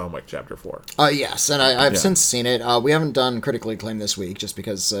saw John Wick Chapter 4. Yes, and I've since seen it. We haven't done critically acclaimed this week just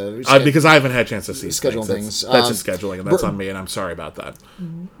because... because I haven't had a chance to see schedule things. That's just scheduling, and that's on me, and I'm sorry about that.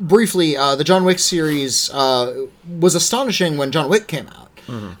 Briefly, the John Wick series was astonishing when John Wick came out.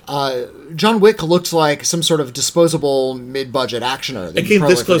 John Wick looked like some sort of disposable mid-budget actioner. It came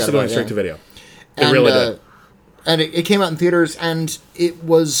this close to going straight to video. It really did. And it came out in theaters, and it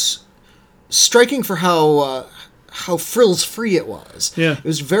was striking for how frills-free it was. Yeah. It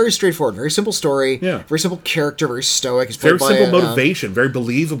was very straightforward, very simple story, very simple character, very stoic. He's played very simple motivation, very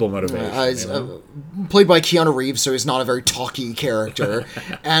believable motivation. He's played by Keanu Reeves, so he's not a very talky character.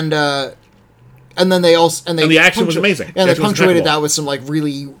 and then the action was amazing. And they punctuated that with some like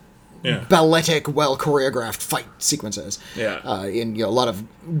really balletic, well choreographed fight sequences. Yeah. In a lot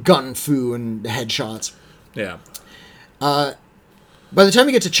of gun fu and headshots. Yeah. By the time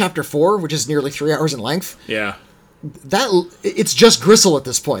you get to Chapter 4, which is nearly 3 hours in length, it's just gristle at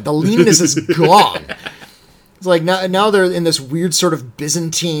this point. The leanness is gone. It's like now they're in this weird sort of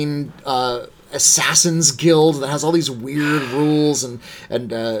Byzantine assassins guild that has all these weird rules and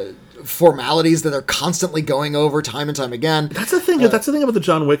formalities that they're constantly going over time and time again. That's the thing. That's the thing about the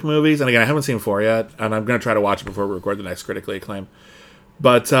John Wick movies. And again, I haven't seen 4 yet, and I'm going to try to watch it before we record the next critically acclaimed.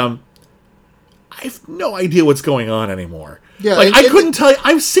 But I have no idea what's going on anymore. Yeah, I couldn't tell you.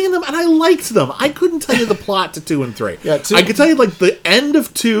 I've seen them and I liked them. I couldn't tell you the plot to 2 and 3. I could tell you like the end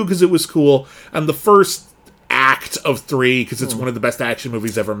of 2 because it was cool, and the first act of 3 because it's one of the best action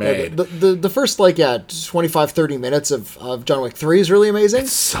movies ever made. The first 25-30 minutes of John Wick 3 is really amazing.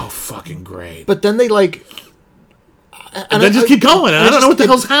 It's so fucking great. But then they and then just keep going. And I don't know what the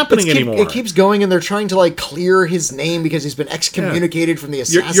hell's happening anymore. It keeps going, and they're trying to clear his name because he's been excommunicated from the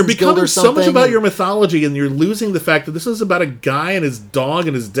Assassin's You're Guild or becoming something. so much about your mythology, and you're losing the fact that this is about a guy and his dog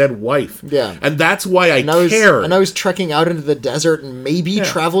and his dead wife. Yeah, and that's why I care. And I was trekking out into the desert and maybe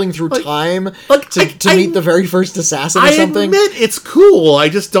traveling through time to meet the very first assassin or something. I admit it's cool. I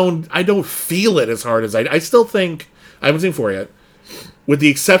just don't. I don't feel it as hard as I still think. I haven't seen 4 yet. With the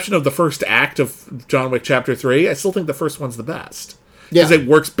exception of the first act of John Wick Chapter 3, I still think the first one's the best. Because it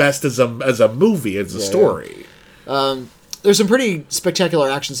works best as a movie, as a story. Yeah. There's some pretty spectacular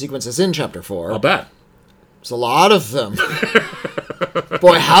action sequences in Chapter 4. I'll bet. There's a lot of them.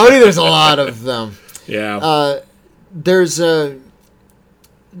 Boy, howdy, there's a lot of them. Yeah. There's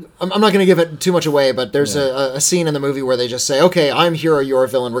I'm not going to give it too much away, but there's a scene in the movie where they just say, okay, I'm hero, you're a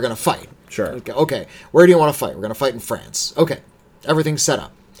villain, we're going to fight. Sure. Okay, where do you want to fight? We're going to fight in France. Okay, everything's set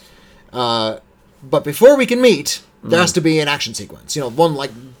up. But before we can meet, there has to be an action sequence. One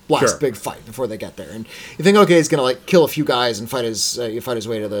like last big fight before they get there. And you think, okay, he's going to like kill a few guys and fight his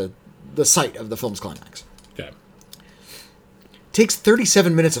way to the site of the film's climax. Okay. Takes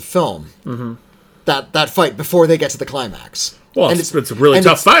 37 minutes of film. Mm-hmm. That fight before they get to the climax. Well, and it's a really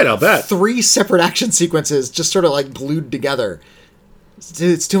tough fight, I'll bet. 3 separate action sequences just sort of like glued together.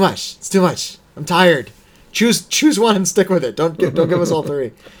 It's too much. It's too much. I'm tired. Choose one and stick with it. Don't give us all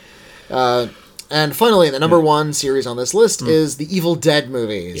 3. And finally, the number 1 series on this list is the Evil Dead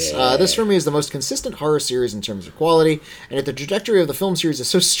movies. Yeah. This, for me, is the most consistent horror series in terms of quality, and yet the trajectory of the film series is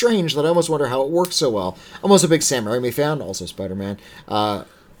so strange that I almost wonder how it works so well. I'm also a big Sam Raimi fan, also Spider-Man.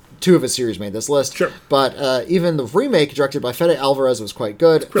 2 of his series made this list. Sure. But even the remake, directed by Fede Alvarez, was quite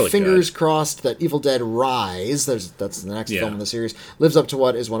good. Really Fingers good. crossed that Evil Dead Rise, that's the next film in the series, lives up to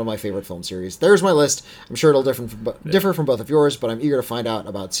what is one of my favorite film series. There's my list. I'm sure it'll differ from both of yours, but I'm eager to find out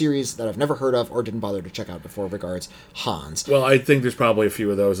about series that I've never heard of or didn't bother to check out before. Regards, Hans. Well, I think there's probably a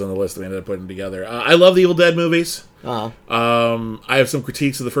few of those on the list that we ended up putting together. I love the Evil Dead movies. I have some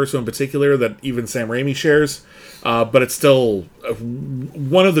critiques of the first one in particular that even Sam Raimi shares, but it's still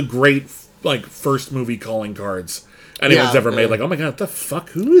one of the great first movie calling cards anyone's ever made. Like, oh my god, what the fuck?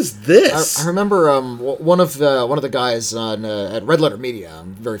 Who is this? I remember one of the guys at Red Letter Media.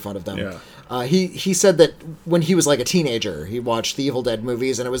 I'm very fond of them. Yeah. He said that when he was like a teenager, he watched the Evil Dead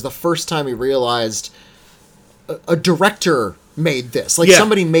movies, and it was the first time he realized a director made this.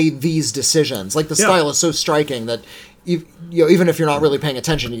 Somebody made these decisions. Like, the style is so striking that even if you're not really paying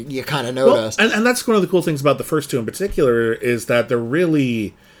attention, you kind of notice. Well, and that's one of the cool things about the first 2 in particular is that they're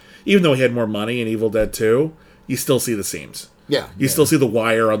really, even though he had more money in Evil Dead 2, you still see the seams. Yeah. You still see the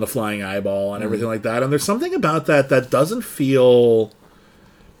wire on the flying eyeball and everything like that. And there's something about that doesn't feel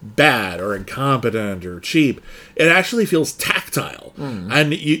bad or incompetent or cheap. It actually feels tactile.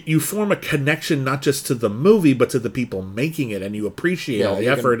 And you form a connection not just to the movie, but to the people making it, and you appreciate all the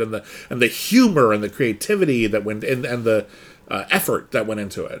effort and the humor and the creativity that went in, and the effort that went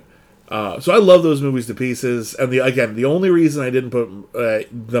into it. So I love those movies to pieces. And the only reason I didn't put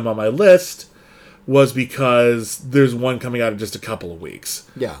them on my list was because there's one coming out in just a couple of weeks.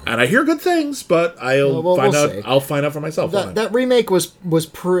 Yeah. And I hear good things, but I'll find out. See. I'll find out for myself. That remake was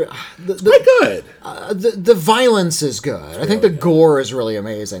quite good. The violence is good. I think the gore is really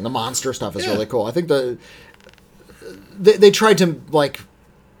amazing. The monster stuff is really cool. I think they tried to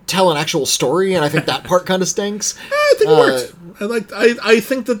tell an actual story, and I think that part kind of stinks. I think it worked. I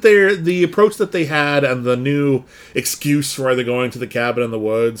think that the approach that they had and the new excuse for either going to the cabin in the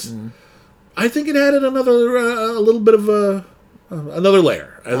woods. I think it added a little bit of another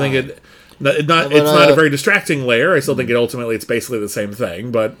layer. I think it's not a very distracting layer. I still think it's basically the same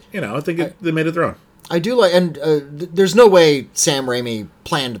thing, but I think they made it their own. I do like, and there's no way Sam Raimi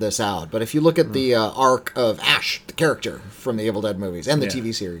planned this out, but if you look at the arc of Ash, the character from the Evil Dead movies and the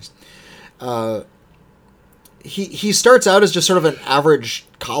TV series, he starts out as just sort of an average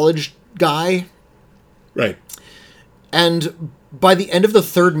college guy, right? And by the end of the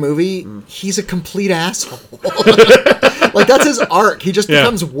 3rd movie, he's a complete asshole. That's his arc. He just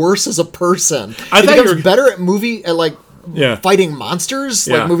becomes worse as a person. He becomes better at fighting monsters,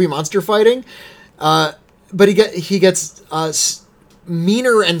 movie monster fighting. But he gets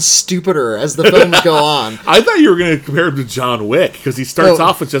meaner and stupider as the films go on. I thought you were going to compare him to John Wick, because he starts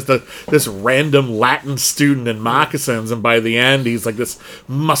off with just this random Latin student in moccasins, and by the end he's like this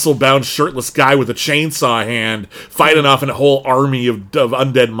muscle-bound, shirtless guy with a chainsaw hand fighting off a whole army of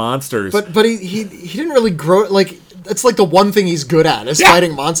undead monsters. But he didn't really grow. It's the one thing he's good at is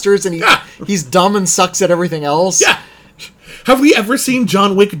fighting monsters, and he's dumb and sucks at everything else. Yeah. Have we ever seen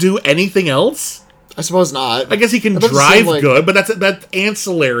John Wick do anything else? I suppose not. I guess he can drive good, but that's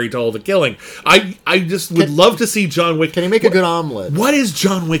ancillary to all the killing. I just would love to see John Wick. Can he make a good omelet? What is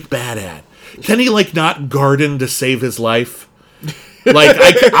John Wick bad at? Can he not garden to save his life?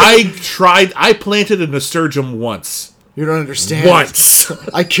 I tried. I planted a nasturtium once. You don't understand. Once.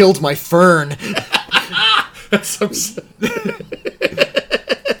 I killed my fern.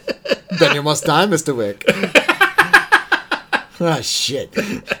 Then you must die, Mr. Wick. Ah, shit.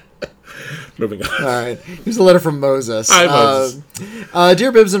 Moving on. All right. Here's a letter from Moses. Hi, Moses.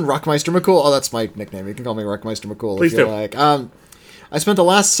 Dear Bibbs and Ruckmeister McCool. Oh, that's my nickname. You can call me Ruckmeister McCool Please if you do. like. I spent the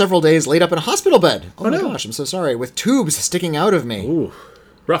last several days laid up in a hospital bed. Oh my gosh, I'm so sorry. With tubes sticking out of me. Ooh.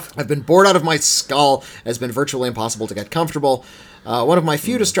 Rough. I've been bored out of my skull. It has been virtually impossible to get comfortable. One of my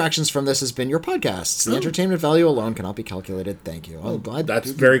few distractions from this has been your podcasts. The entertainment value alone cannot be calculated. Thank you. I'm glad That's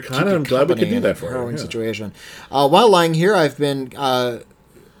you very keep kind. you I'm glad we could company do in that a for you. harrowing Yeah. situation. While lying here, I've been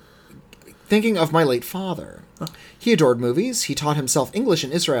thinking of my late father. He adored movies. He taught himself English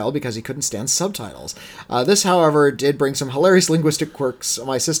in Israel because he couldn't stand subtitles. This, however, did bring some hilarious linguistic quirks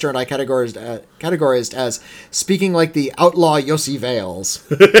my sister and I categorized as speaking like the outlaw Yossi Vales.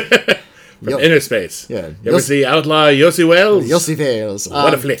 From Inner Space. Yeah. You ever see Outlaw Yossi Wales? Yossi Vales.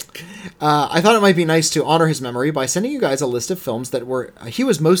 What a flick. I thought it might be nice to honor his memory by sending you guys a list of films that he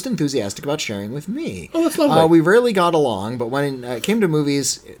was most enthusiastic about sharing with me. Oh, that's lovely. We rarely got along, but when it came to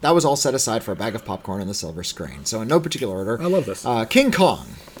movies, that was all set aside for a bag of popcorn and the silver screen. So in no particular order. I love this. King Kong,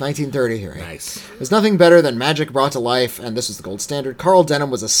 1933. Nice. There's nothing better than magic brought to life, and this was the gold standard. Carl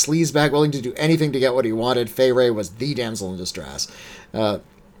Denham was a sleazebag willing to do anything to get what he wanted. Fay Wray was the damsel in distress.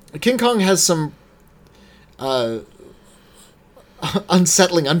 King Kong has some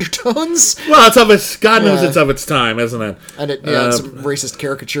unsettling undertones. Well, it's of its... God knows it's of its time, isn't it? And some racist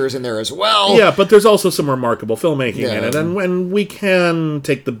caricatures in there as well. Yeah, but there's also some remarkable filmmaking Yeah. in it, and when we can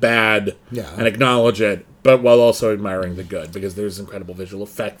take the bad Yeah. and acknowledge it, but while also admiring the good, because there's incredible visual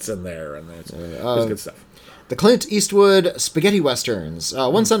effects in there, and there's good stuff. The Clint Eastwood Spaghetti Westerns.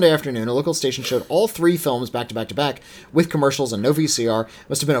 One Sunday afternoon, a local station showed all three films back to back to back with commercials and no VCR.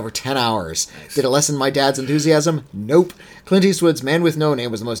 Must have been over 10 hours. Nice. Did it lessen my dad's enthusiasm? Nope. Clint Eastwood's Man with No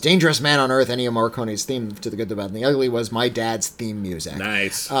Name was the most dangerous man on earth. Ennio Morricone's theme to The Good, the Bad, and the Ugly was my dad's theme music.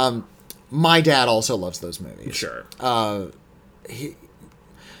 Nice. My dad also loves those movies. Sure.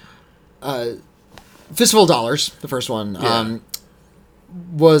 Fistful of Dollars, the first one,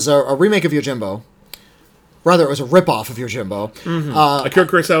 was a remake of Yojimbo. Rather, it was a ripoff of Yojimbo. Akira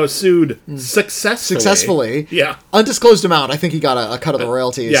Kurosawa sued successfully. Yeah. Undisclosed amount. I think he got a cut of the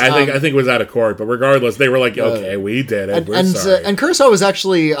royalties. Yeah, I think it was out of court, but regardless, they were like, okay, we did it. We're sorry. And Kurosawa was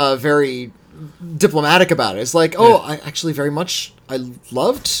actually very diplomatic about it. It's like, I actually very much, I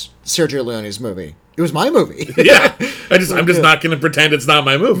loved Sergio Leone's movie. It was my movie. Yeah. I'm just not going to pretend it's not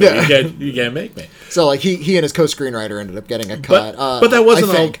my movie. Yeah. You can't make me. So like he and his co-screenwriter ended up getting a cut. But that wasn't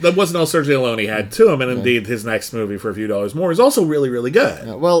all Sergio Leone had to him, and indeed his next movie for a few dollars more is also really, really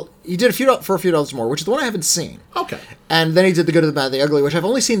good. Well, he did for a few dollars more, which is the one I haven't seen. Okay. And then he did The Good, the Bad, the Ugly, which I've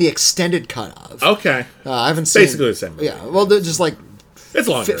only seen the extended cut of. Okay. I haven't seen Basically the same movie. Yeah. Well, they're just like it's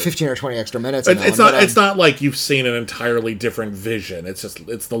longer. 15 or 20 extra minutes. It's not like you've seen an entirely different vision. It's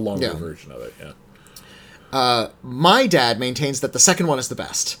the longer version of it. Yeah. My dad maintains that the second one is the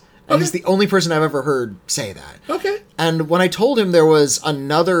best. And he's the only person I've ever heard say that. Okay. And when I told him there was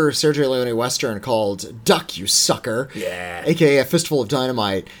another Sergio Leone Western called Duck, You Sucker. Yeah. A.k.a. A Fistful of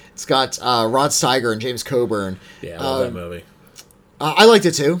Dynamite. It's got Rod Steiger and James Coburn. Yeah, I love that movie. I liked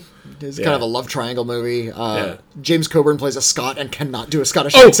it too. It's kind of a love triangle movie. Yeah. James Coburn plays a Scot and cannot do a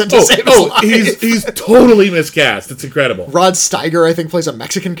Scottish accent to save his life. He's totally miscast. It's incredible. Rod Steiger, I think, plays a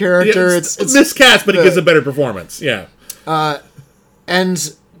Mexican character. Yeah, it's miscast, but he gives a better performance. Yeah.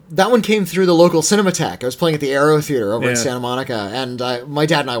 And that one came through the local Cinematheque. I was playing at the Aero Theater over in Santa Monica, and my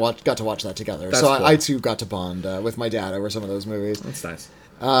dad and I got to watch that together. So cool. I too got to bond with my dad over some of those movies. That's nice.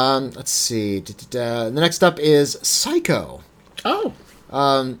 Let's see. The next up is Psycho. Oh.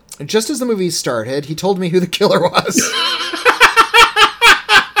 Just as the movie started, he told me who the killer was.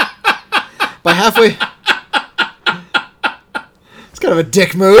 By halfway... It's kind of a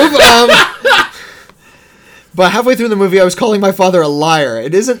dick move. But halfway through the movie, I was calling my father a liar.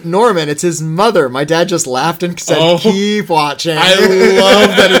 It isn't Norman, it's his mother. My dad just laughed and said, keep watching. I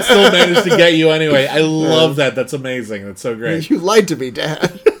love that it still managed to get you anyway. I love that. That's amazing. That's so great. You lied to me,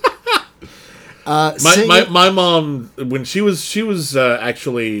 Dad. My mom, when she was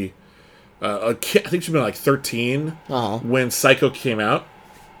actually a kid, I think she'd been like 13 when Psycho came out,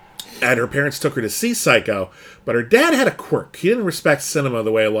 and her parents took her to see Psycho, but her dad had a quirk. He didn't respect cinema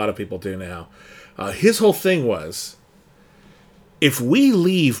the way a lot of people do now. His whole thing was, if we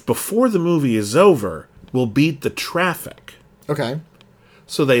leave before the movie is over, we'll beat the traffic. Okay.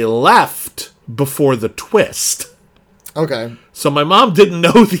 So they left before the twist. Okay. So my mom didn't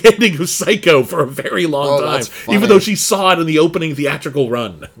know the ending of Psycho for a very long time, even though she saw it in the opening theatrical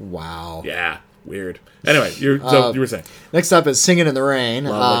run. Wow. Yeah, weird. Anyway, you were saying. Next up is Singing in the Rain.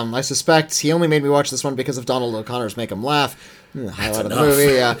 I suspect he only made me watch this one because of Donald O'Connor's Make 'Em Laugh. Highlight of the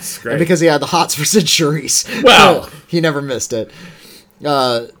movie. That's great. And because he had the hots for Sid Charisse. Wow. He never missed it.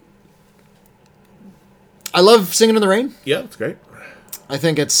 I love Singing in the Rain. Yeah, that's great. I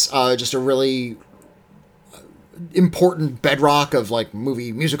think it's just a really important bedrock of like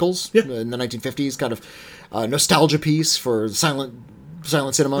movie musicals in the 1950s, kind of nostalgia piece for silent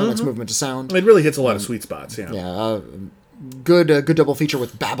silent cinema. Nice movement to sound. It really hits a lot of sweet spots. Yeah. Yeah, good double feature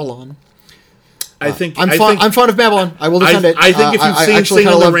with Babylon. I think I'm fond of Babylon. I will defend it. I think if you've seen actually Sing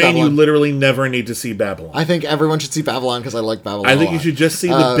in kinda the love Rain, you Babylon. literally never need to see Babylon. I think everyone should see Babylon because I like Babylon. I a think you lot. should just see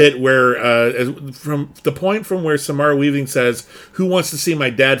the bit where, from the point from where Samara Weaving says, "Who wants to see my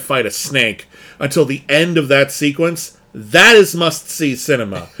dad fight a snake?" until the end of that sequence. That is must-see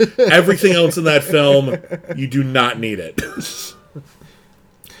cinema. Everything else in that film, you do not need it.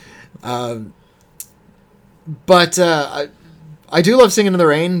 But I do love Singing in the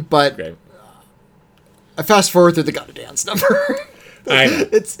Rain, but Okay. I fast forward through the Gotta Dance number. I know.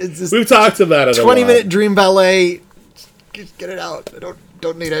 It's this We've talked about it. 20-minute dream ballet. Get it out. I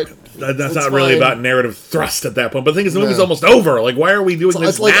don't need it. That's It's not really fine. about narrative thrust at that point. But the thing is, the movie's No. almost over. Like, why are we doing this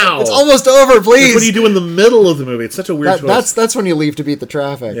It's like now? it's almost over. Please. What do you do in the middle of the movie? It's such a weird choice. That's when you leave to beat the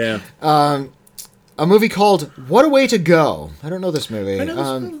traffic. Yeah. A movie called What a Way to Go. I don't know this movie. I know this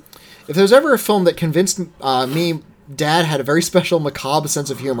film. If there was ever a film that convinced me Dad had a very special macabre sense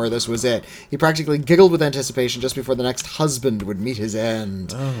of humor, this was it. He practically giggled with anticipation just before the next husband would meet his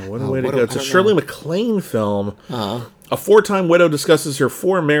end. Oh, what a way to go. It's a I don't Shirley know. MacLaine film. A 4-time widow discusses her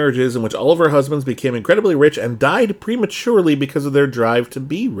 4 marriages in which all of her husbands became incredibly rich and died prematurely because of their drive to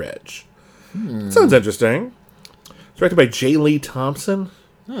be rich. Sounds interesting. Directed by J. Lee Thompson.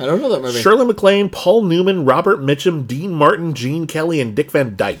 Oh, I don't know that movie. Shirley MacLaine, Paul Newman, Robert Mitchum, Dean Martin, Gene Kelly, and Dick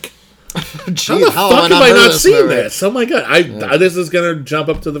Van Dyke. Gee, How the how fuck have I heard of not seen movie? this? Oh my god! This is gonna jump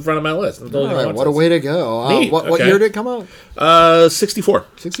up to the front of my list. I'm totally All gonna right, watch what a this. way to go. Neat, What okay. year did it come out? 64.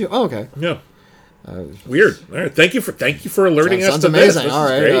 60. Oh, okay. Yeah. Weird. All right. Thank you for alerting us Sounds to amazing. this. This All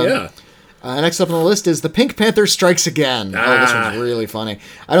is right, great, yeah. Next up on the list is The Pink Panther Strikes Again. Oh, this one's really funny.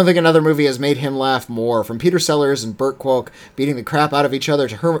 I don't think another movie has made him laugh more. From Peter Sellers and Burt Kwok beating the crap out of each other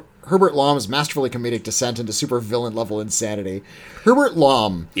to Herbert Lom's masterfully comedic descent into supervillain level insanity. Herbert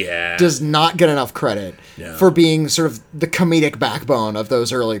Lom does not get enough credit for being sort of the comedic backbone of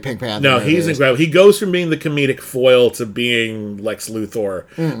those early Pink Panther No, movies. he's incredible. He goes from being the comedic foil to being Lex Luthor,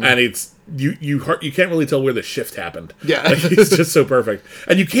 and it's you can't really tell where the shift happened. Yeah. Like, he's just so perfect,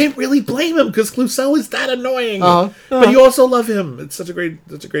 and you can't really blame him because Clouseau is that annoying. Uh-huh. But you also love him. It's such a great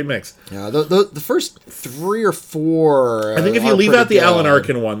mix. Yeah, the first 3 or 4. I think if you leave out the Alan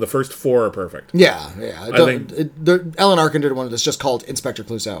Arkin one, the first 4 are perfect. Yeah. think- Alan Arkin did one that's just called Inspector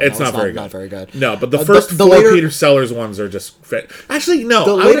Clouseau. It's That was not very good. No, but the first 4 later, Peter Sellers ones are just actually no.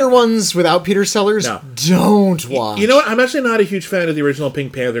 The I later would- ones without Peter Sellers, No. don't watch. You know what? I'm actually not a huge fan of the original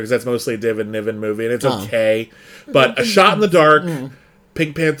Pink Panther because that's mostly a David Niven movie, and it's okay. But A Shot in the Dark,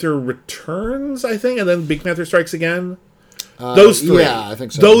 Pink Panther Returns, I think, and then Pink Panther Strikes Again. Those 3. yeah, I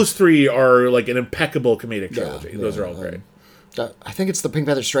think so. Those 3 are like an impeccable comedic trilogy. Those are all great. I think it's the Pink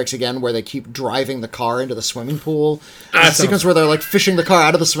Panther Strikes Again where they keep driving the car into the swimming pool. That There's a sounds- sequence where they're like fishing the car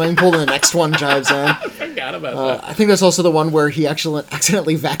out of the swimming pool and the next one chives in. I forgot about that. I think that's also the one where he actually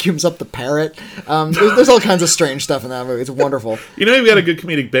accidentally vacuums up the parrot. There's all kinds of strange stuff in that movie. It's wonderful. You know, you've got a good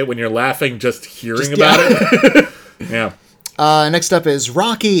comedic bit when you're laughing just hearing about it. Yeah. Next up is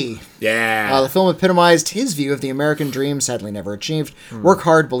Rocky. Yeah. The film epitomized his view of the American dream, sadly never achieved. Work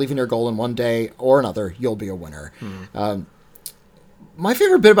hard, believe in your goal, and one day or another, you'll be a winner. My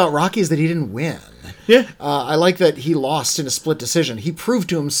favorite bit about Rocky is that he didn't win. Yeah. I like that he lost in a split decision. He proved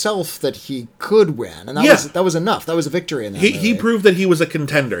to himself that he could win, and that was enough. That was a victory in that He movie. proved that he was a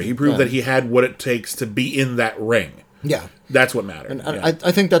contender. He proved that he had what it takes to be in that ring. Yeah. That's what mattered. And Yeah.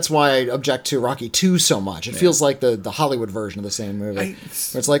 I think that's why I object to Rocky 2 so much. It feels like the Hollywood version of the same movie. Where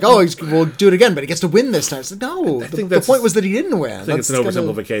it's like, we'll do it again, but he gets to win this time. It's like, no, the point was that he didn't win. I think it's an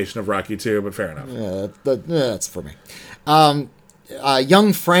oversimplification of Rocky 2, but fair enough. Yeah, that's for me.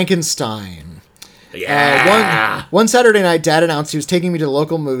 Young Frankenstein. Yeah. One Saturday night, Dad announced he was taking me to the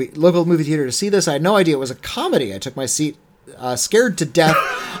local movie theater to see this. I had no idea it was a comedy. I took my seat, scared to death.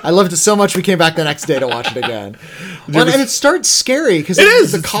 I loved it so much we came back the next day to watch it again. And it starts scary because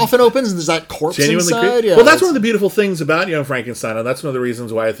the coffin opens and there's that corpse inside. Yeah, well, that's one of the beautiful things about Young Frankenstein, and that's one of the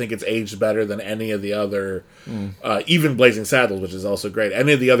reasons why I think it's aged better than any of the other, even Blazing Saddles, which is also great.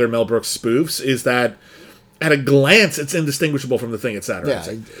 Any of the other Mel Brooks spoofs is that at a glance, it's indistinguishable from the thing it's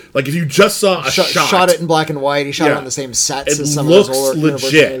satirizing. Yeah. Like if you just saw a shot it in black and white, he shot it on the same sets as some of those older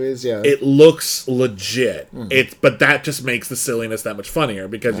legit. movies. Yeah. It looks legit. But that just makes the silliness that much funnier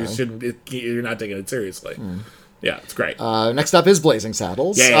because you're not taking it seriously. Yeah, it's great. Next up is Blazing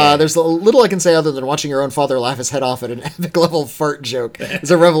Saddles. Yeah. There's little I can say other than watching your own father laugh his head off at an epic level fart joke.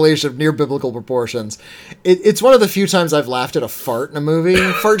 It's a revelation of near biblical proportions. It's one of the few times I've laughed at a fart in a movie.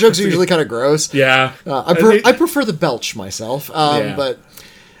 Fart jokes are usually kind of gross. Yeah. I prefer the belch myself. But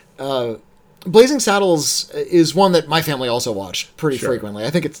Blazing Saddles is one that my family also watched pretty frequently. I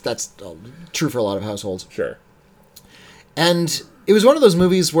think that's true for a lot of households. Sure. And it was one of those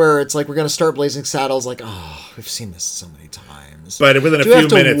movies where it's like, we're going to start Blazing Saddles, like, oh, we've seen this so many times. But within a few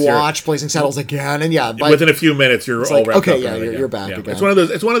minutes, you have to watch Blazing Saddles again? And yeah, within a few minutes, you're all wrapped okay, up. Yeah, you're back again.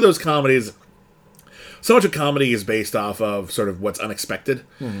 It's one of those comedies. So much of comedy is based off of sort of what's unexpected.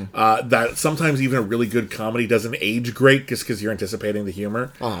 That sometimes even a really good comedy doesn't age great just because you're anticipating the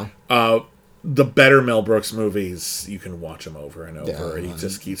humor. The better Mel Brooks movies, you can watch them over and over. He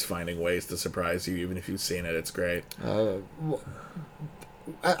just keeps finding ways to surprise you, even if you've seen it. It's great.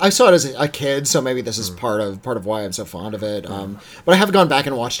 I saw it as a kid, so maybe this is part of why I'm so fond of it. But I have gone back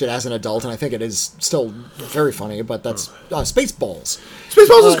and watched it as an adult, and I think it is still very funny. But that's Spaceballs.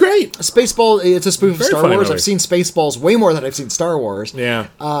 Spaceballs is great. Spaceball, it's a spoof of Star Wars. movie. I've seen Spaceballs way more than I've seen Star Wars. Yeah.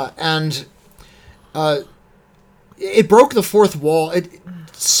 And it broke the fourth wall.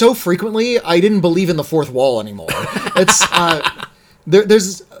 So frequently, I didn't believe in the fourth wall anymore. It's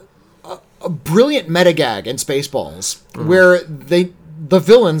there's a brilliant meta gag in Spaceballs where the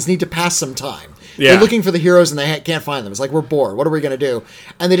villains need to pass some time. Yeah. They're looking for the heroes and they can't find them. It's like, we're bored. What are we going to do?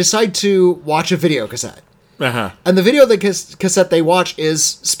 And they decide to watch a video cassette. And the video cassette they watch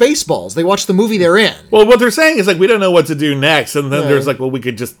is Spaceballs. They watch the movie they're in. Well, what they're saying is, like, we don't know what to do next. And then there's like, well, we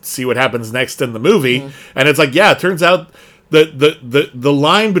could just see what happens next in the movie. And it's like, yeah, it turns out the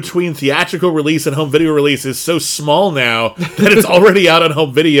line between theatrical release and home video release is so small now that it's already out on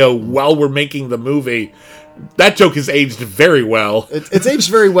home video while we're making the movie. That joke has aged very well. It's aged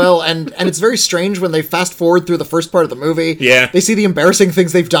very well, and it's very strange when they fast forward through the first part of the movie. Yeah. They see the embarrassing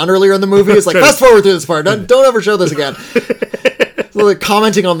things they've done earlier in the movie. It's like, fast forward through this part. Don't ever show this again. So like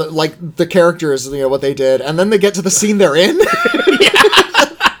commenting on the characters, what they did, and then they get to the scene they're in.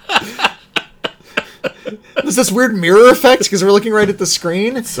 There's this weird mirror effect because we're looking right at the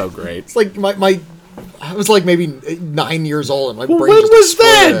screen. It's so great. It's like I was like maybe 9 years old, and my brain when just was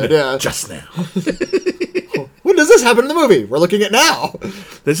exploded. then? Yeah. Just now. When does this happen in the movie? We're looking at now.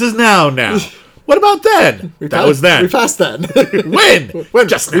 This is now. What about then? That was then. We passed then. When?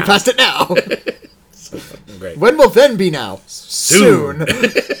 Just now. We passed it now. So fucking great. When will then be now? Soon.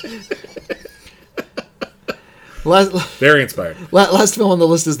 Very inspired. Last film on the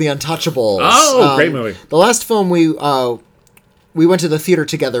list is The Untouchables. Oh, great movie. The last film we went to the theater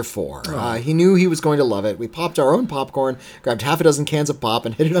together for. He knew he was going to love it. We popped our own popcorn, grabbed half a dozen cans of pop,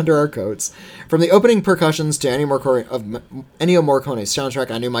 and hid it under our coats. From the opening percussions to Ennio Morricone's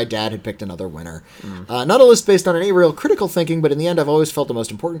soundtrack, I knew my dad had picked another winner. Not a list based on any real critical thinking, but in the end, I've always felt the most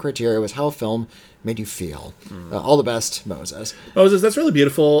important criteria was how a film made you feel. All the best, Moses. Moses, that's really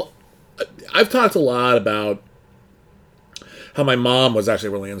beautiful. I've talked a lot about how my mom was actually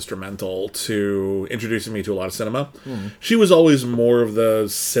really instrumental to introducing me to a lot of cinema. She was always more of the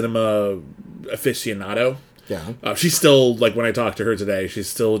cinema aficionado. Yeah. She's still, like, when I talk to her today, she's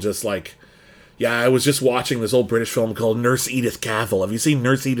still just like, yeah, I was just watching this old British film called Nurse Edith Cavil. Have you seen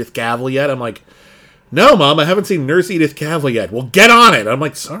Nurse Edith Cavil yet? I'm like, no, Mom, I haven't seen Nurse Edith Cavil yet. Well, get on it. I'm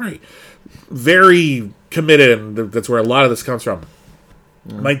like, sorry. Very committed, and that's where a lot of this comes from.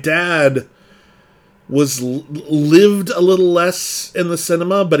 My dad lived a little less in the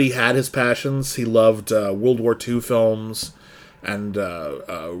cinema, but he had his passions. He loved World War II films and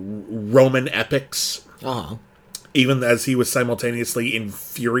Roman epics. Even as he was simultaneously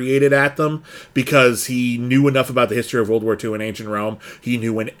infuriated at them, because he knew enough about the history of World War II and ancient Rome. He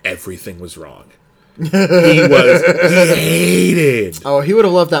knew when everything was wrong. He hated. Oh, he would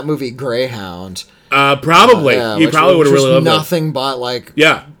have loved that movie Greyhound. Probably. He probably would have really loved nothing but like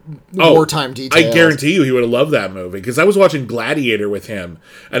wartime details. I guarantee you he would have loved that movie, because I was watching Gladiator with him,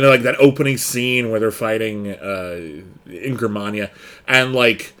 and like that opening scene where they're fighting in Germania, and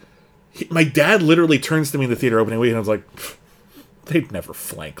like my dad literally turns to me in the theater opening week, and I was like, they'd never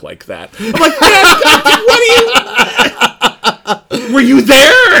flank like that. I'm like, Dad, what are you? Were you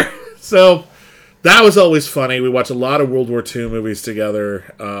there? So that was always funny. We watched a lot of World War II movies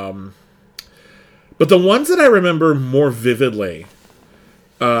together. But the ones that I remember more vividly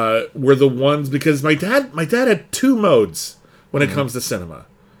were the ones, because my dad had two modes when it comes to cinema.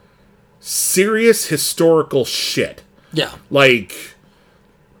 Serious historical shit. Yeah. Like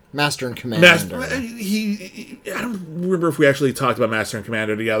Master and Commander. I don't remember if we actually talked about Master and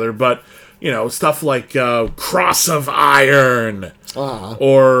Commander together, but stuff like Cross of Iron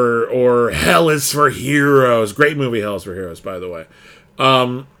or Hell is for Heroes. Great movie, Hell is for Heroes, by the way.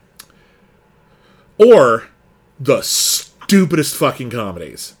 Or the stupidest fucking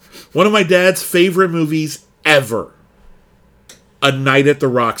comedies. One of my dad's favorite movies ever. A Night at the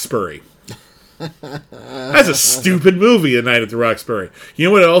Roxbury. That's a stupid movie, A Night at the Roxbury. You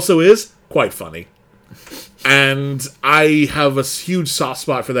know what it also is? quite funny. And I have a huge soft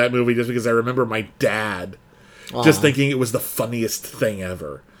spot for that movie just because I remember my dad just thinking it was the funniest thing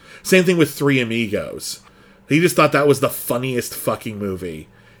ever. Same thing with Three Amigos. He just thought that was the funniest fucking movie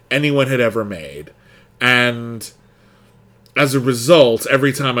anyone had ever made. And as a result,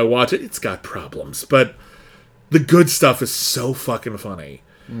 every time I watch it, it's got problems. But the good stuff is so fucking funny.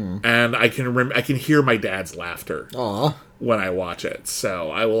 And I can hear my dad's laughter when I watch it.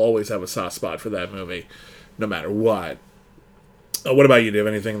 So I will always have a soft spot for that movie, no matter what. What about you? Do you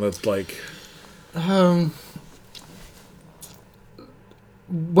have anything that's like...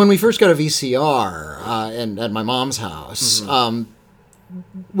 When we first got a VCR at my mom's house,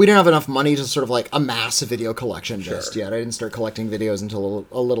 we didn't have enough money to sort of like amass a video collection just yet. I didn't start collecting videos until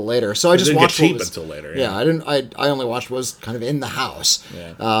a little later, so I just watched what was cheap until later. Yeah, I didn't. I only watched what was kind of in the house.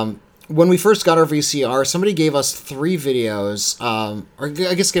 Yeah. When we first got our VCR, somebody gave us 3 videos, or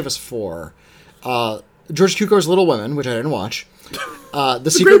I guess gave us 4. George Cukor's Little Women, which I didn't watch.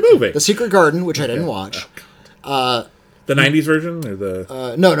 Great movie. The Secret Garden, which I didn't watch. The 90s version or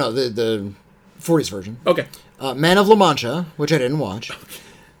the... No, the 40s version. Okay. Man of La Mancha, which I didn't watch.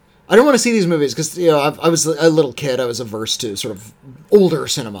 I don't want to see these movies because, I was a little kid. I was averse to sort of older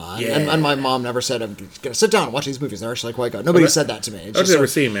cinema. And my mom never said, I'm going to sit down and watch these movies. They're actually quite good. Nobody said that to me. I've never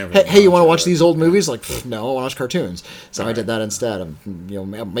seen Man of La Mancha. Hey, you want to watch these old movies? Like, no, I want to watch cartoons. So I did that instead.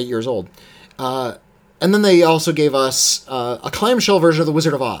 I'm 8 years old. And then they also gave us a clamshell version of The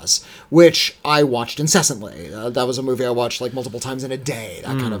Wizard of Oz, which I watched incessantly. That was a movie I watched like multiple times in a day,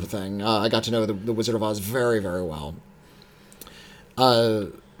 that kind of a thing. I got to know the Wizard of Oz very, very well.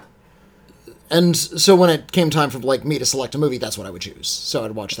 And so when it came time for like me to select a movie, that's what I would choose. So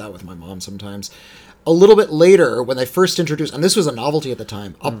I'd watch that with my mom sometimes. A little bit later, when they first introduced, and this was a novelty at the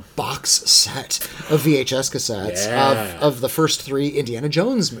time, a box set of VHS cassettes of the first 3 Indiana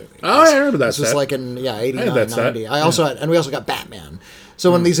Jones movies. Oh, I remember that This was set. like in 89, that set. 90. I also had, and we also got Batman.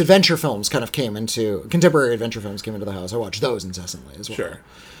 So when these adventure films kind of came into, contemporary adventure films came into the house, I watched those incessantly as well.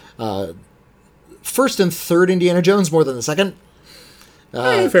 Sure. First and third Indiana Jones more than the second.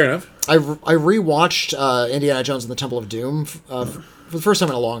 Fair enough. I rewatched Indiana Jones and the Temple of Doom for the first time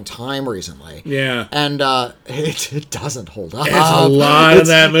in a long time recently. Yeah. And it doesn't hold up. There's a lot in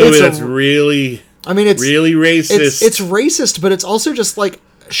that movie that's really... I mean, it's really racist. It's racist, but it's also just like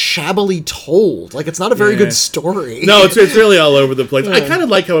shabbily told. Like, it's not a very good story. No, it's really all over the place. I kind of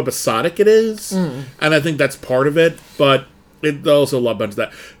like how episodic it is, and I think that's part of it, but it also a bunch of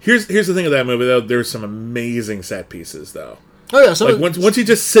that. Here's the thing of that movie, though. There's some amazing set pieces, though. Oh yeah, so like once you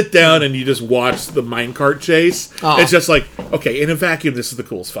just sit down and you just watch the minecart chase, it's just like, okay, in a vacuum, this is the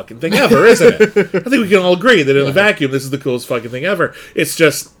coolest fucking thing ever, isn't it? I think we can all agree that in a vacuum, this is the coolest fucking thing ever. It's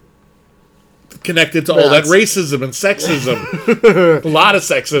just connected to all that racism and sexism, a lot of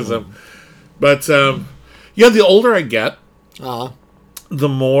sexism. But the older I get, the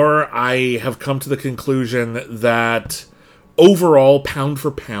more I have come to the conclusion that overall, pound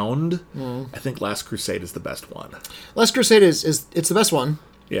for pound, I think Last Crusade is the best one. Last Crusade is it's the best one.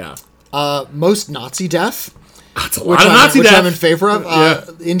 Yeah. Most Nazi death. That's a lot of Nazi death. Which I'm in favor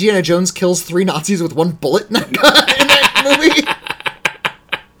of. Indiana Jones kills 3 Nazis with 1 bullet in that movie.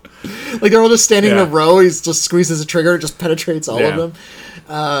 Like, they're all just standing in a row. He just squeezes a trigger. It just penetrates all of them.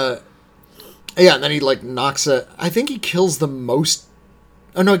 And then he, like, knocks I think he kills the most...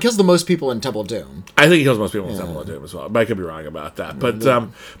 Oh, no, he kills the most people in Temple of Doom. I think he kills most people in Temple of Doom as well. But I could be wrong about that. But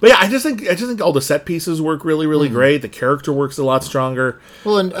yeah, I just think all the set pieces work really, really great. The character works a lot stronger.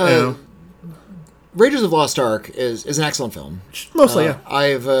 Well, and Raiders of the Lost Ark is an excellent film. Mostly, yeah.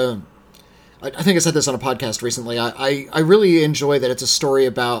 I think I said this on a podcast recently. I really enjoy that it's a story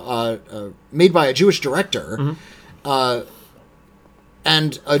about made by a Jewish director and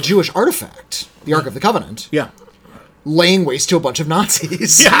a Jewish artifact, the Ark of the Covenant. Yeah. Laying waste to a bunch of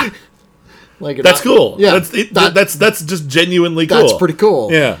Nazis. Yeah. Like, that's cool. Yeah. That's just genuinely cool. That's pretty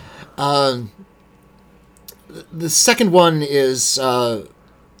cool. Yeah. The second one is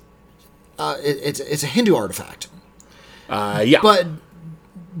it's a Hindu artifact. Yeah.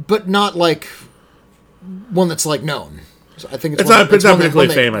 But not like one that's like known. So I think it's not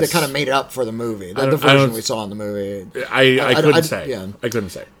particularly famous. They kind of made it up for the movie. The version we saw in the movie. I couldn't say. Yeah. I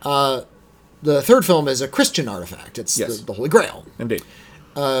couldn't say. The third film is a Christian artifact. It's the Holy Grail. Indeed.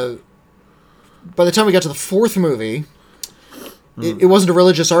 By the time we got to the fourth movie, it wasn't a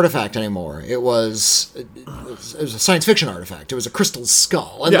religious artifact anymore. It was a science fiction artifact. It was a crystal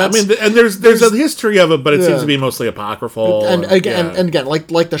skull. And and there's a history of it, but it seems to be mostly apocryphal. And again, like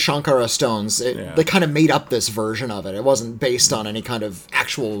the Shankara stones, they kind of made up this version of it. It wasn't based on any kind of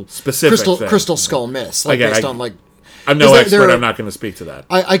actual specific crystal skull myths. Based on like I'm no 'Cause expert. I'm not going to speak to that.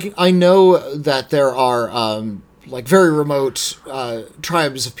 I know that there are like very remote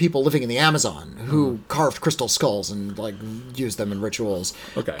tribes of people living in the Amazon who carved crystal skulls and like used them in rituals.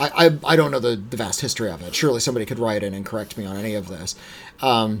 Okay. I don't know the vast history of it. Surely somebody could write in and correct me on any of this.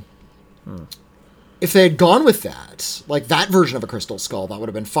 If they had gone with that, like that version of a crystal skull, that would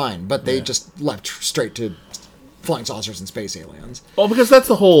have been fine. But they just leapt straight to flying saucers and space aliens. Well, because that's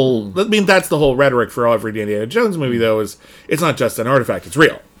the whole. I mean, that's the whole rhetoric for every Indiana Jones movie, though. Is it's not just an artifact; it's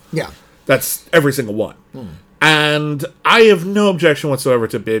real. Yeah. That's every single one. And I have no objection whatsoever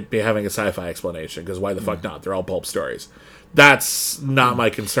to be having a sci-fi explanation, because why the fuck not? They're all pulp stories. That's not my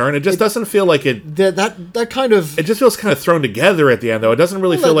concern. It just doesn't feel like it. That kind of. It just feels kind of thrown together at the end, though. It doesn't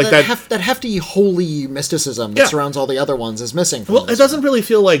really feel like that. That hefty, holy mysticism that surrounds all the other ones is missing. From It doesn't really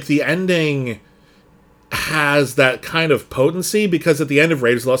feel like the ending has that kind of potency, because at the end of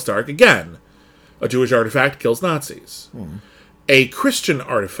Raiders of the Lost Ark, again, a Jewish artifact kills Nazis. A Christian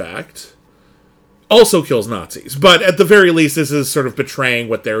artifact also kills Nazis. But at the very least, this is sort of betraying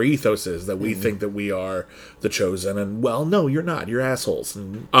what their ethos is, that we think that we are the chosen, and, well, no, you're not. You're assholes.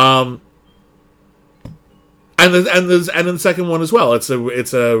 And then the second one as well. It's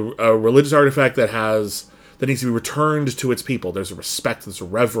a religious artifact that needs to be returned to its people. There's a respect, there's a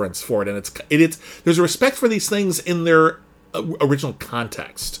reverence for it, and there's a respect for these things in their original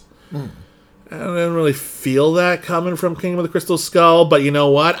context. I didn't really feel that coming from Kingdom of the Crystal Skull, but you know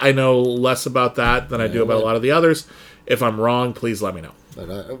what? I know less about that than I do about a lot of the others. If I'm wrong, please let me know.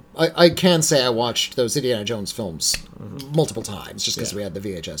 But I can say I watched those Indiana Jones films multiple times, just because we had the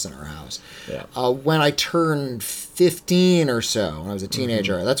VHS in our house. Yeah. When I turned 15 or so, when I was a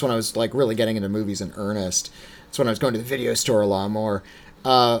teenager, that's when I was like really getting into movies in earnest. That's when I was going to the video store a lot more.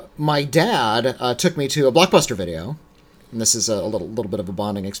 My dad took me to a Blockbuster video, and this is a little bit of a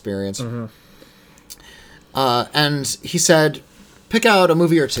bonding experience. And he said, pick out a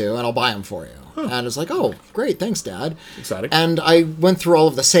movie or two, and I'll buy them for you. And I was like, oh, great, thanks, Dad. Exciting. And I went through all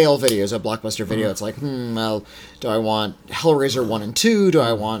of the sale videos at Blockbuster Video. It's like, well, do I want Hellraiser 1 and 2? Do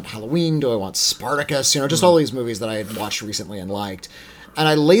I want Halloween? Do I want Spartacus? You know, just all these movies that I had watched recently and liked. And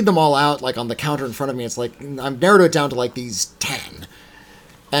I laid them all out, like, on the counter in front of me. It's like, I've narrowed it down to, like, these 10.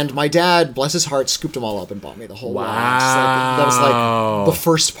 And my dad, bless his heart, scooped them all up and bought me the whole lot. That was like the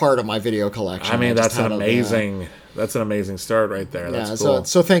first part of my video collection. I mean, that's an amazing start right there. That's cool.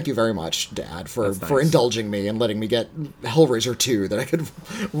 So thank you very much, Dad, for indulging me and letting me get Hellraiser 2 that I could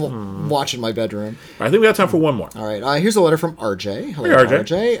watch in my bedroom. I think we got time for one more. All right. Here's a letter from RJ. Hello,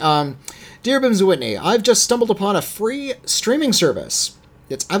 hey, RJ. Dear Bims and Whitney, I've just stumbled upon a free streaming service.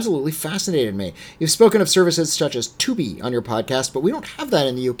 It's absolutely fascinated me. You've spoken of services such as Tubi on your podcast, but we don't have that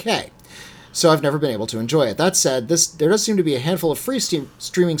in the UK. So I've never been able to enjoy it. That said, there does seem to be a handful of free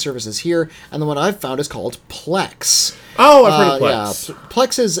streaming services here, and the one I've found is called Plex. Oh, I've heard of Plex. Yeah.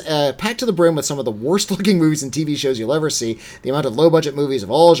 Plex is packed to the brim with some of the worst-looking movies and TV shows you'll ever see. The amount of low-budget movies of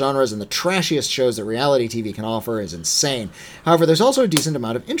all genres and the trashiest shows that reality TV can offer is insane. However, there's also a decent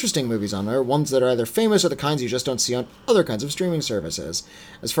amount of interesting movies on there, ones that are either famous or the kinds you just don't see on other kinds of streaming services.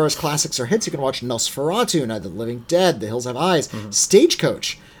 As far as classics or hits, you can watch Nosferatu, Night of the Living Dead, The Hills Have Eyes,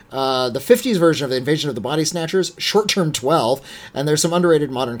 Stagecoach, the 50s version of The Invasion of the Body Snatchers, Short Term 12, and there's some underrated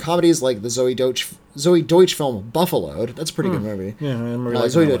modern comedies like the Zoe Deutsch film Buffaloed. That's a pretty good movie. Yeah,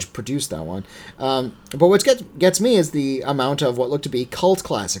 Zoe Deutsch produced that one. But what gets me is the amount of what look to be cult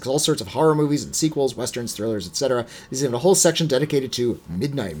classics, all sorts of horror movies and sequels, westerns, thrillers, etc. There's even a whole section dedicated to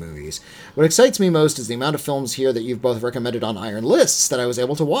midnight movies. What excites me most is the amount of films here that you've both recommended on Iron Lists that I was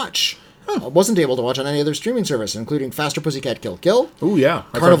able to watch. I wasn't able to watch on any other streaming service, including Faster Pussycat Kill Kill. Oh, yeah.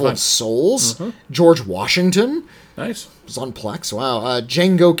 Carnival of Souls. George Washington. Nice. It was on Plex. Wow.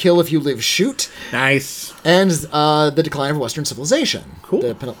 Django Kill If You Live Shoot. Nice. And The Decline of Western Civilization. Cool.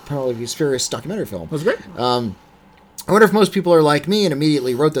 The Penelope Spheris documentary film. That was great. I wonder if most people are like me and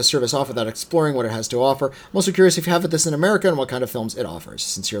immediately wrote this service off without exploring what it has to offer. I'm also curious if you have this in America and what kind of films it offers.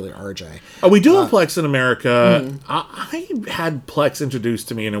 Sincerely, RJ. Oh, we do have Plex in America. I had Plex introduced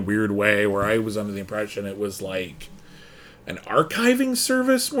to me in a weird way where I was under the impression it was like an archiving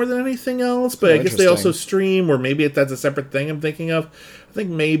service more than anything else, but I guess they also stream, or maybe that's a separate thing I'm thinking of. I think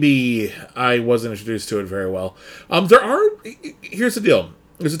maybe I wasn't introduced to it very well. Here's the deal.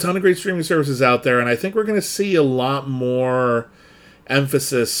 There's a ton of great streaming services out there, and I think we're going to see a lot more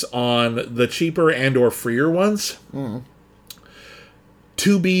emphasis on the cheaper and or freer ones.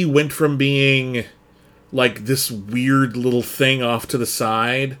 Tubi went from being like this weird little thing off to the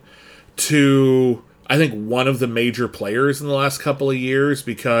side to, I think, one of the major players in the last couple of years,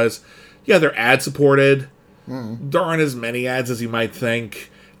 because, yeah, they're ad-supported. There aren't as many ads as you might think,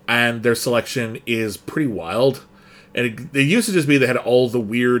 and their selection is pretty wild. And it used to just be they had all the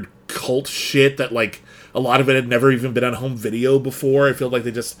weird cult shit that, like, a lot of it had never even been on home video before. I feel like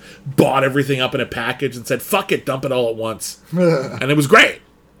they just bought everything up in a package and said, fuck it, dump it all at once. And it was great.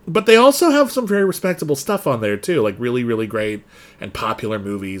 But they also have some very respectable stuff on there, too. Like, really, really great and popular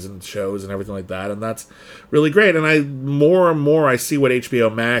movies and shows and everything like that. And that's really great. And more and more I see what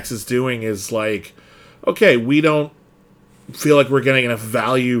HBO Max is doing is like, okay, we don't feel like we're getting enough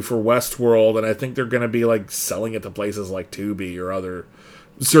value for Westworld, and I think they're going to be like selling it to places like Tubi or other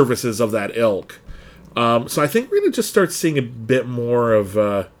services of that ilk. So I think we're going to just start seeing a bit more of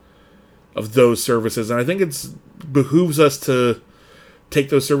those services, and I think it behooves us to take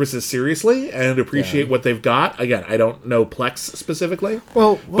those services seriously and appreciate what they've got. Again, I don't know Plex specifically,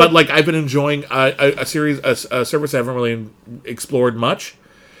 but like I've been enjoying a service I haven't really explored much.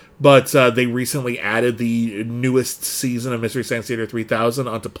 But they recently added the newest season of Mystery Science Theater 3000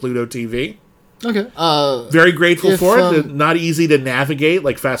 onto Pluto TV. Okay. Very grateful for it. Not easy to navigate.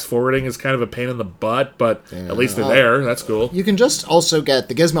 Like, fast forwarding is kind of a pain in the butt, but at least they're there. That's cool. You can just also get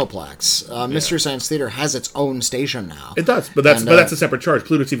the Gizmoplex. Mystery Science Theater has its own station now. It does, but that's a separate charge.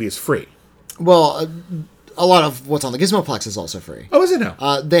 Pluto TV is free. Well, a lot of what's on the Gizmoplex is also free. Oh, is it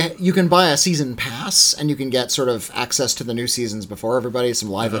now? You can buy a season pass, and you can get sort of access to the new seasons before everybody, some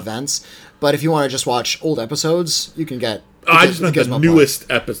live events. But if you want to just watch old episodes, you can get... I just meant the newest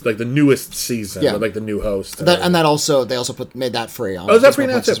episode, like the newest season, with like the new host. They also made that free on is that free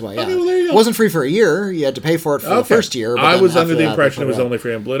now as well. Yeah. Okay, well, there you go. It wasn't free for a year. You had to pay for it for the first year. But I was under the impression it was only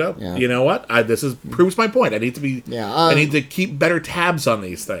free on Pluto. Yeah. You know what? This proves my point. I need to be. I need to keep better tabs on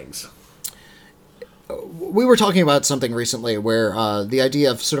these things. We were talking about something recently where the idea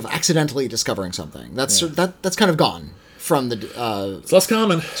of sort of accidentally discovering something that's kind of gone from the it's less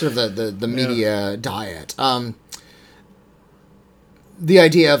common, sort of the media diet. The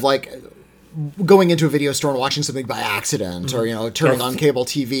idea of like going into a video store and watching something by accident, or turning on cable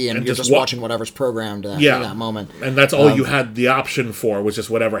TV and you're just watching whatever's programmed in that moment, and that's all you had the option for, was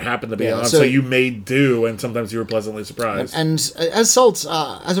just whatever happened to be on. So you made do, and sometimes you were pleasantly surprised. And as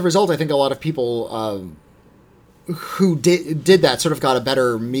a result, I think a lot of people who did that sort of got a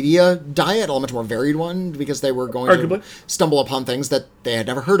better media diet, a much more varied one, because they were going to stumble upon things that they had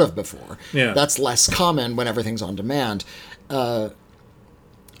never heard of before. Yeah. That's less common when everything's on demand.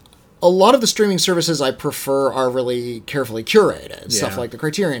 A lot of the streaming services I prefer are really carefully curated. Stuff like the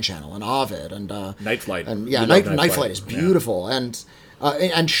Criterion Channel and Ovid and Night Flight. And Night Flight is beautiful. And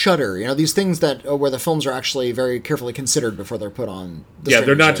Shudder, these things that where the films are actually very carefully considered before they're put on the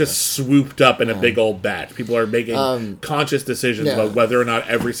they're not just swooped up in a big old batch. People are making conscious decisions about whether or not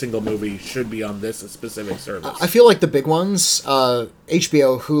every single movie should be on this specific service. I feel like the big ones,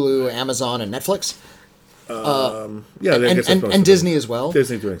 HBO, Hulu, Amazon, and Netflix, and Disney as well.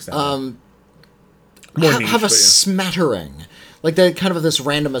 Disney to an extent. Have a smattering. Like they kind of this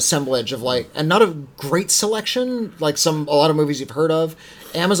random assemblage of and not a great selection, like a lot of movies you've heard of.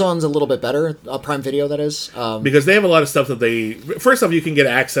 Amazon's a little bit better, Prime Video that is. Because they have a lot of stuff that first off, you can get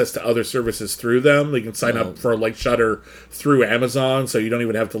access to other services through them. You can sign up for like Shudder through Amazon, so you don't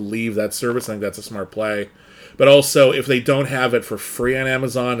even have to leave that service. I think that's a smart play. But also, if they don't have it for free on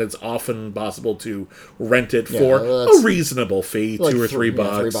Amazon, it's often possible to rent it for a reasonable fee, like $2 or $3.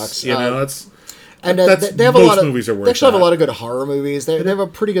 $3. It's... And they have a lot of movies are worth. They actually have a lot of good horror movies. They have a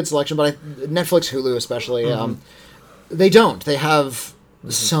pretty good selection, but Netflix, Hulu, especially, they don't. They have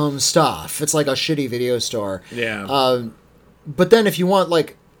some stuff. It's like a shitty video store. Yeah. But then, if you want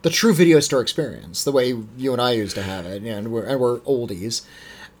like the true video store experience, the way you and I used to have it, and we're oldies,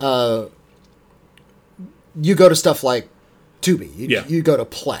 you go to stuff like Tubi. You go to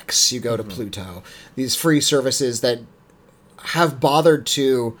Plex. You go to Pluto. These free services that have bothered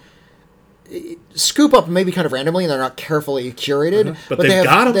to scoop up maybe kind of randomly, and they're not carefully curated, but they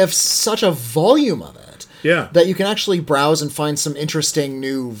have such a volume of it that you can actually browse and find some interesting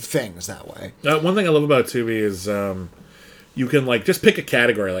new things that way. One thing I love about Tubi is you can like just pick a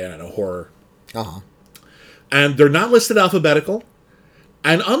category, like I don't know, horror, and they're not listed alphabetical.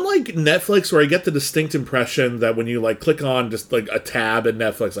 And unlike Netflix, where I get the distinct impression that when you like click on just like a tab in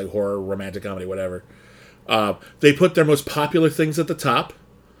Netflix, like horror, romantic comedy, whatever, they put their most popular things at the top.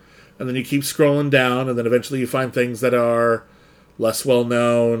 And then you keep scrolling down, and then eventually you find things that are less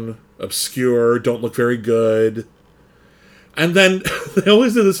well-known, obscure, don't look very good. And then they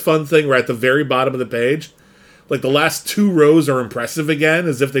always do this fun thing where at the very bottom of the page, like the last 2 rows are impressive again,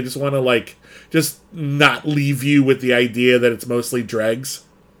 as if they just want to, like, just not leave you with the idea that it's mostly dregs.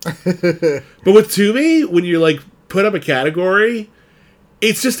 But with Tubi, when you, like, put up a category,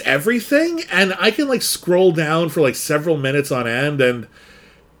 it's just everything, and I can, like, scroll down for, like, several minutes on end, and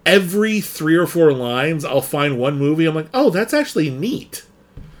every 3 or 4 lines, I'll find one movie. I'm like, oh, that's actually neat.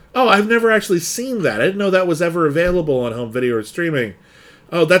 Oh, I've never actually seen that. I didn't know that was ever available on home video or streaming.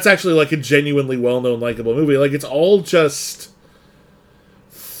 Oh, that's actually like a genuinely well-known, likable movie. Like, it's all just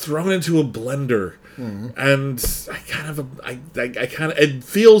thrown into a blender. And I kind of, it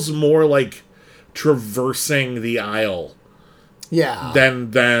feels more like traversing the aisle. Yeah.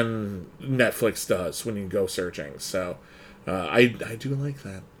 Than Netflix does when you go searching. So, I do like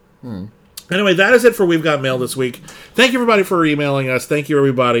that. Anyway, that is it for We've Got Mail this week. Thank you, everybody, for emailing us. Thank you,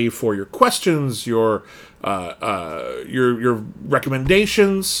 everybody, for your questions, your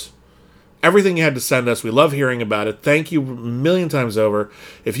recommendations, everything you had to send us. We love hearing about it. Thank you a million times over.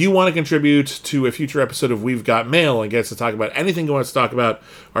 If you want to contribute to a future episode of We've Got Mail and get us to talk about anything you want us to talk about,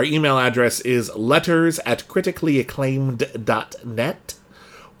 our email address is letters@criticallyacclaimed.net.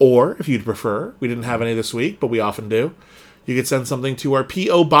 Or, if you'd prefer, we didn't have any this week, but we often do, you could send something to our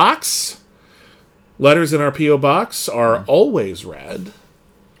P.O. Box. Letters in our P.O. Box are always read.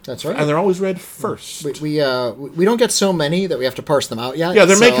 That's right. And they're always read first. We don't get so many that we have to parse them out yet. Yeah,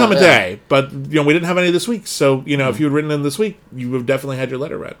 there may come a day, but we didn't have any this week. So, if you had written in this week, you would have definitely had your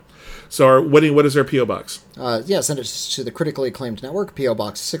letter read. So, what is our P.O. Box? Send it to the Critically Acclaimed Network, P.O.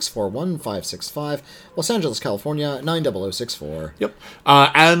 Box 641565, Los Angeles, California, 90064. Yep.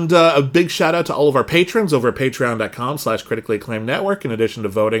 And a big shout out to all of our patrons over at patreon.com/critically acclaimed network, in addition to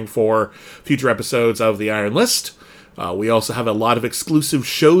voting for future episodes of the Iron List. We also have a lot of exclusive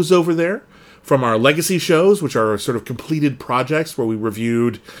shows over there, from our legacy shows, which are sort of completed projects where we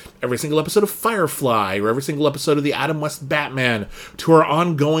reviewed every single episode of Firefly or every single episode of the Adam West Batman, to our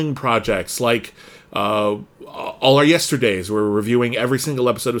ongoing projects like All Our Yesterdays, where we're reviewing every single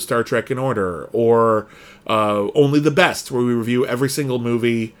episode of Star Trek in order, or Only the Best, where we review every single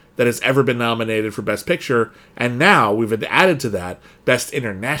movie that has ever been nominated for Best Picture, and now we've added to that Best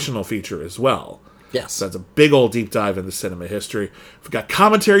International Feature as well. Yes. So that's a big old deep dive into cinema history. We've got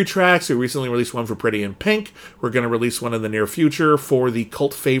commentary tracks. We recently released one for Pretty in Pink. We're going to release one in the near future for the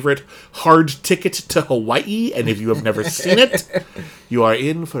cult favorite Hard Ticket to Hawaii. And if you have never seen it, you are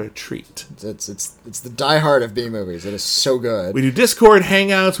in for a treat. It's the Die Hard of B movies. It is so good. We do Discord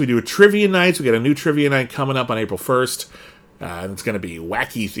hangouts. We do a trivia nights. We got a new trivia night coming up on April 1st. And it's going to be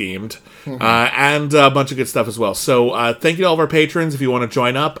wacky themed, and a bunch of good stuff as well. So thank you to all of our patrons. If you want to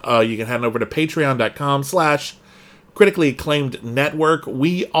join up, you can head over to patreon.com/critically acclaimed network.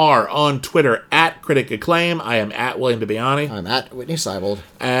 We are on Twitter @critic acclaim. I am @William DeBiani. I'm @Whitney Seibold.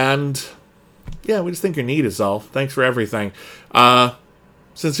 And yeah, we just think you're neat is all. Thanks for everything.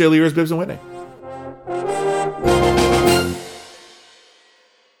 Sincerely yours, Bibbs and Whitney.